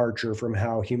radical departure from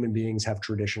how human beings have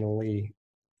traditionally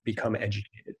become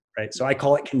educated, right? So I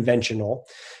call it conventional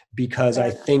because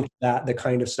I think that the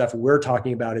kind of stuff we're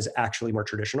talking about is actually more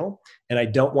traditional. And I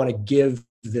don't want to give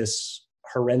this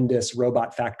horrendous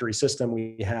robot factory system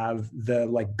we have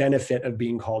the benefit of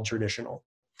being called traditional.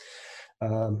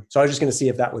 So I was just going to see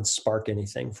if that would spark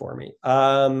anything for me.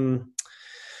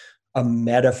 A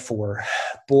metaphor.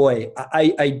 Boy,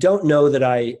 I don't know that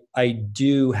I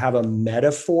do have a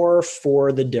metaphor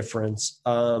for the difference.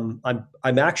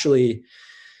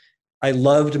 I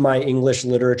loved my English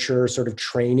literature sort of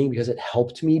training because it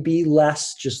helped me be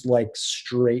less just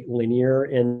straight linear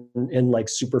and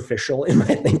superficial in my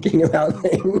thinking about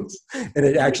things. And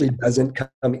it actually doesn't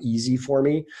come easy for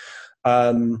me.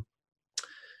 But,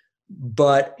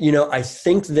 I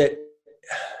think that,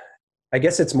 I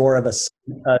guess it's more of a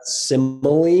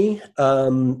simile,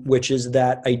 which is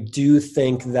that I do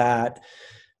think that,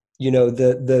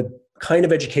 the kind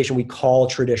of education we call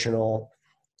traditional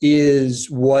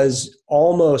was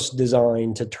almost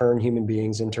designed to turn human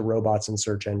beings into robots and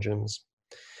search engines.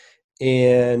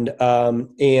 And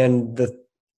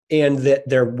that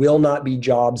there will not be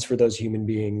jobs for those human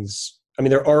beings. I mean,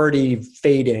 they're already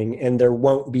fading and there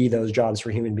won't be those jobs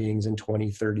for human beings in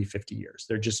 20, 30, 50 years.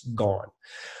 They're just gone.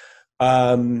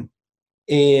 And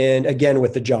again,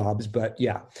 with the jobs, but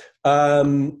yeah.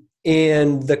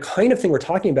 And the kind of thing we're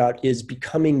talking about is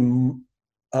becoming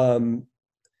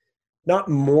not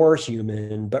more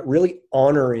human, but really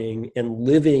honoring and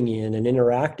living in and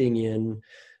interacting in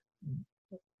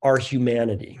our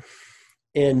humanity.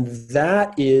 And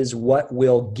that is what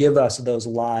will give us those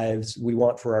lives we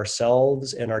want for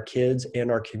ourselves and our kids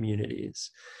and our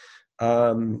communities.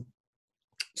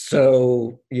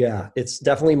 So yeah, it's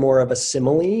definitely more of a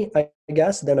simile, I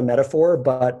guess, than a metaphor,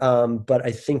 but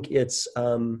I think it's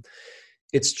human.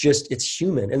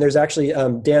 And there's actually,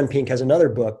 Dan Pink has another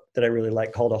book that I really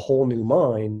like called A Whole New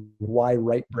Mind, Why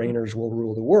Right-Brainers Will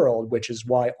Rule the World, which is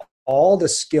why all the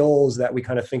skills that we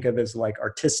kind of think of as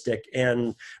artistic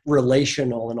and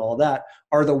relational and all that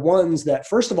are the ones that,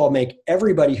 first of all, make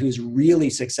everybody who's really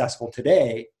successful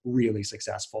today really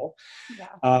successful.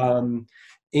 Yeah.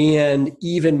 And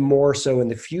even more so in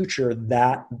the future,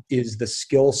 that is the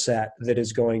skill set that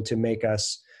is going to make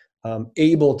us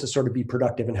able to sort of be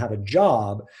productive and have a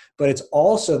job, but it's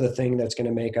also the thing that's going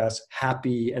to make us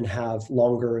happy and have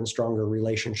longer and stronger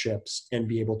relationships and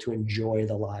be able to enjoy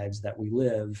the lives that we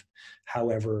live,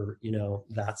 however,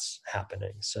 that's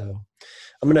happening. So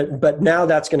but now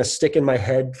that's going to stick in my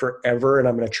head forever, and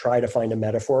I'm going to try to find a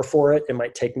metaphor for it. It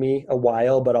might take me a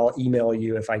while, but I'll email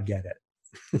you if I get it.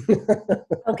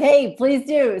 Okay, please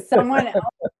do. Someone else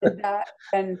did that,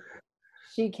 and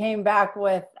she came back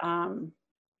with a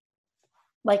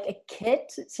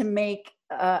kit to make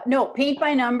paint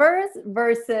by numbers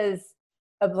versus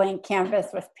a blank canvas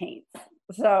with paints.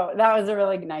 So that was a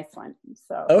really nice one.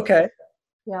 So okay,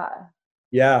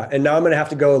 yeah, and now I'm going to have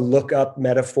to go look up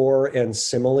metaphor and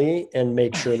simile and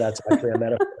make sure that's actually a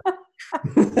metaphor.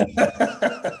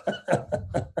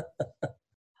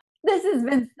 This has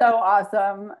been so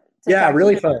awesome. Yeah,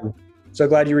 really fun. So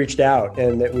glad you reached out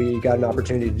and that we got an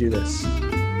opportunity to do this.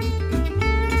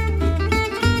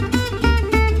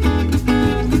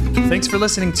 Thanks for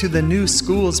listening to the New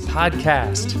Schools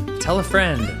Podcast. Tell a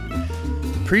friend.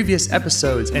 Previous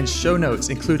episodes and show notes,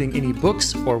 including any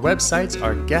books or websites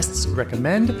our guests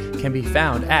recommend, can be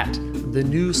found at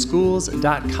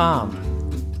thenewschools.com.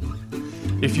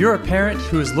 If you're a parent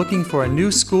who is looking for a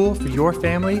new school for your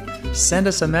family, send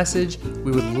us a message.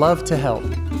 We would love to help.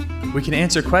 We can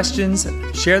answer questions,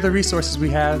 share the resources we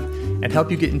have, and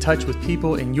help you get in touch with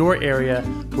people in your area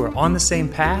who are on the same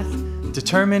path,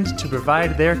 determined to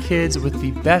provide their kids with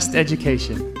the best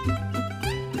education.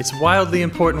 It's wildly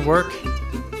important work.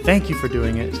 Thank you for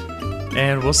doing it.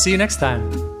 And we'll see you next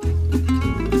time.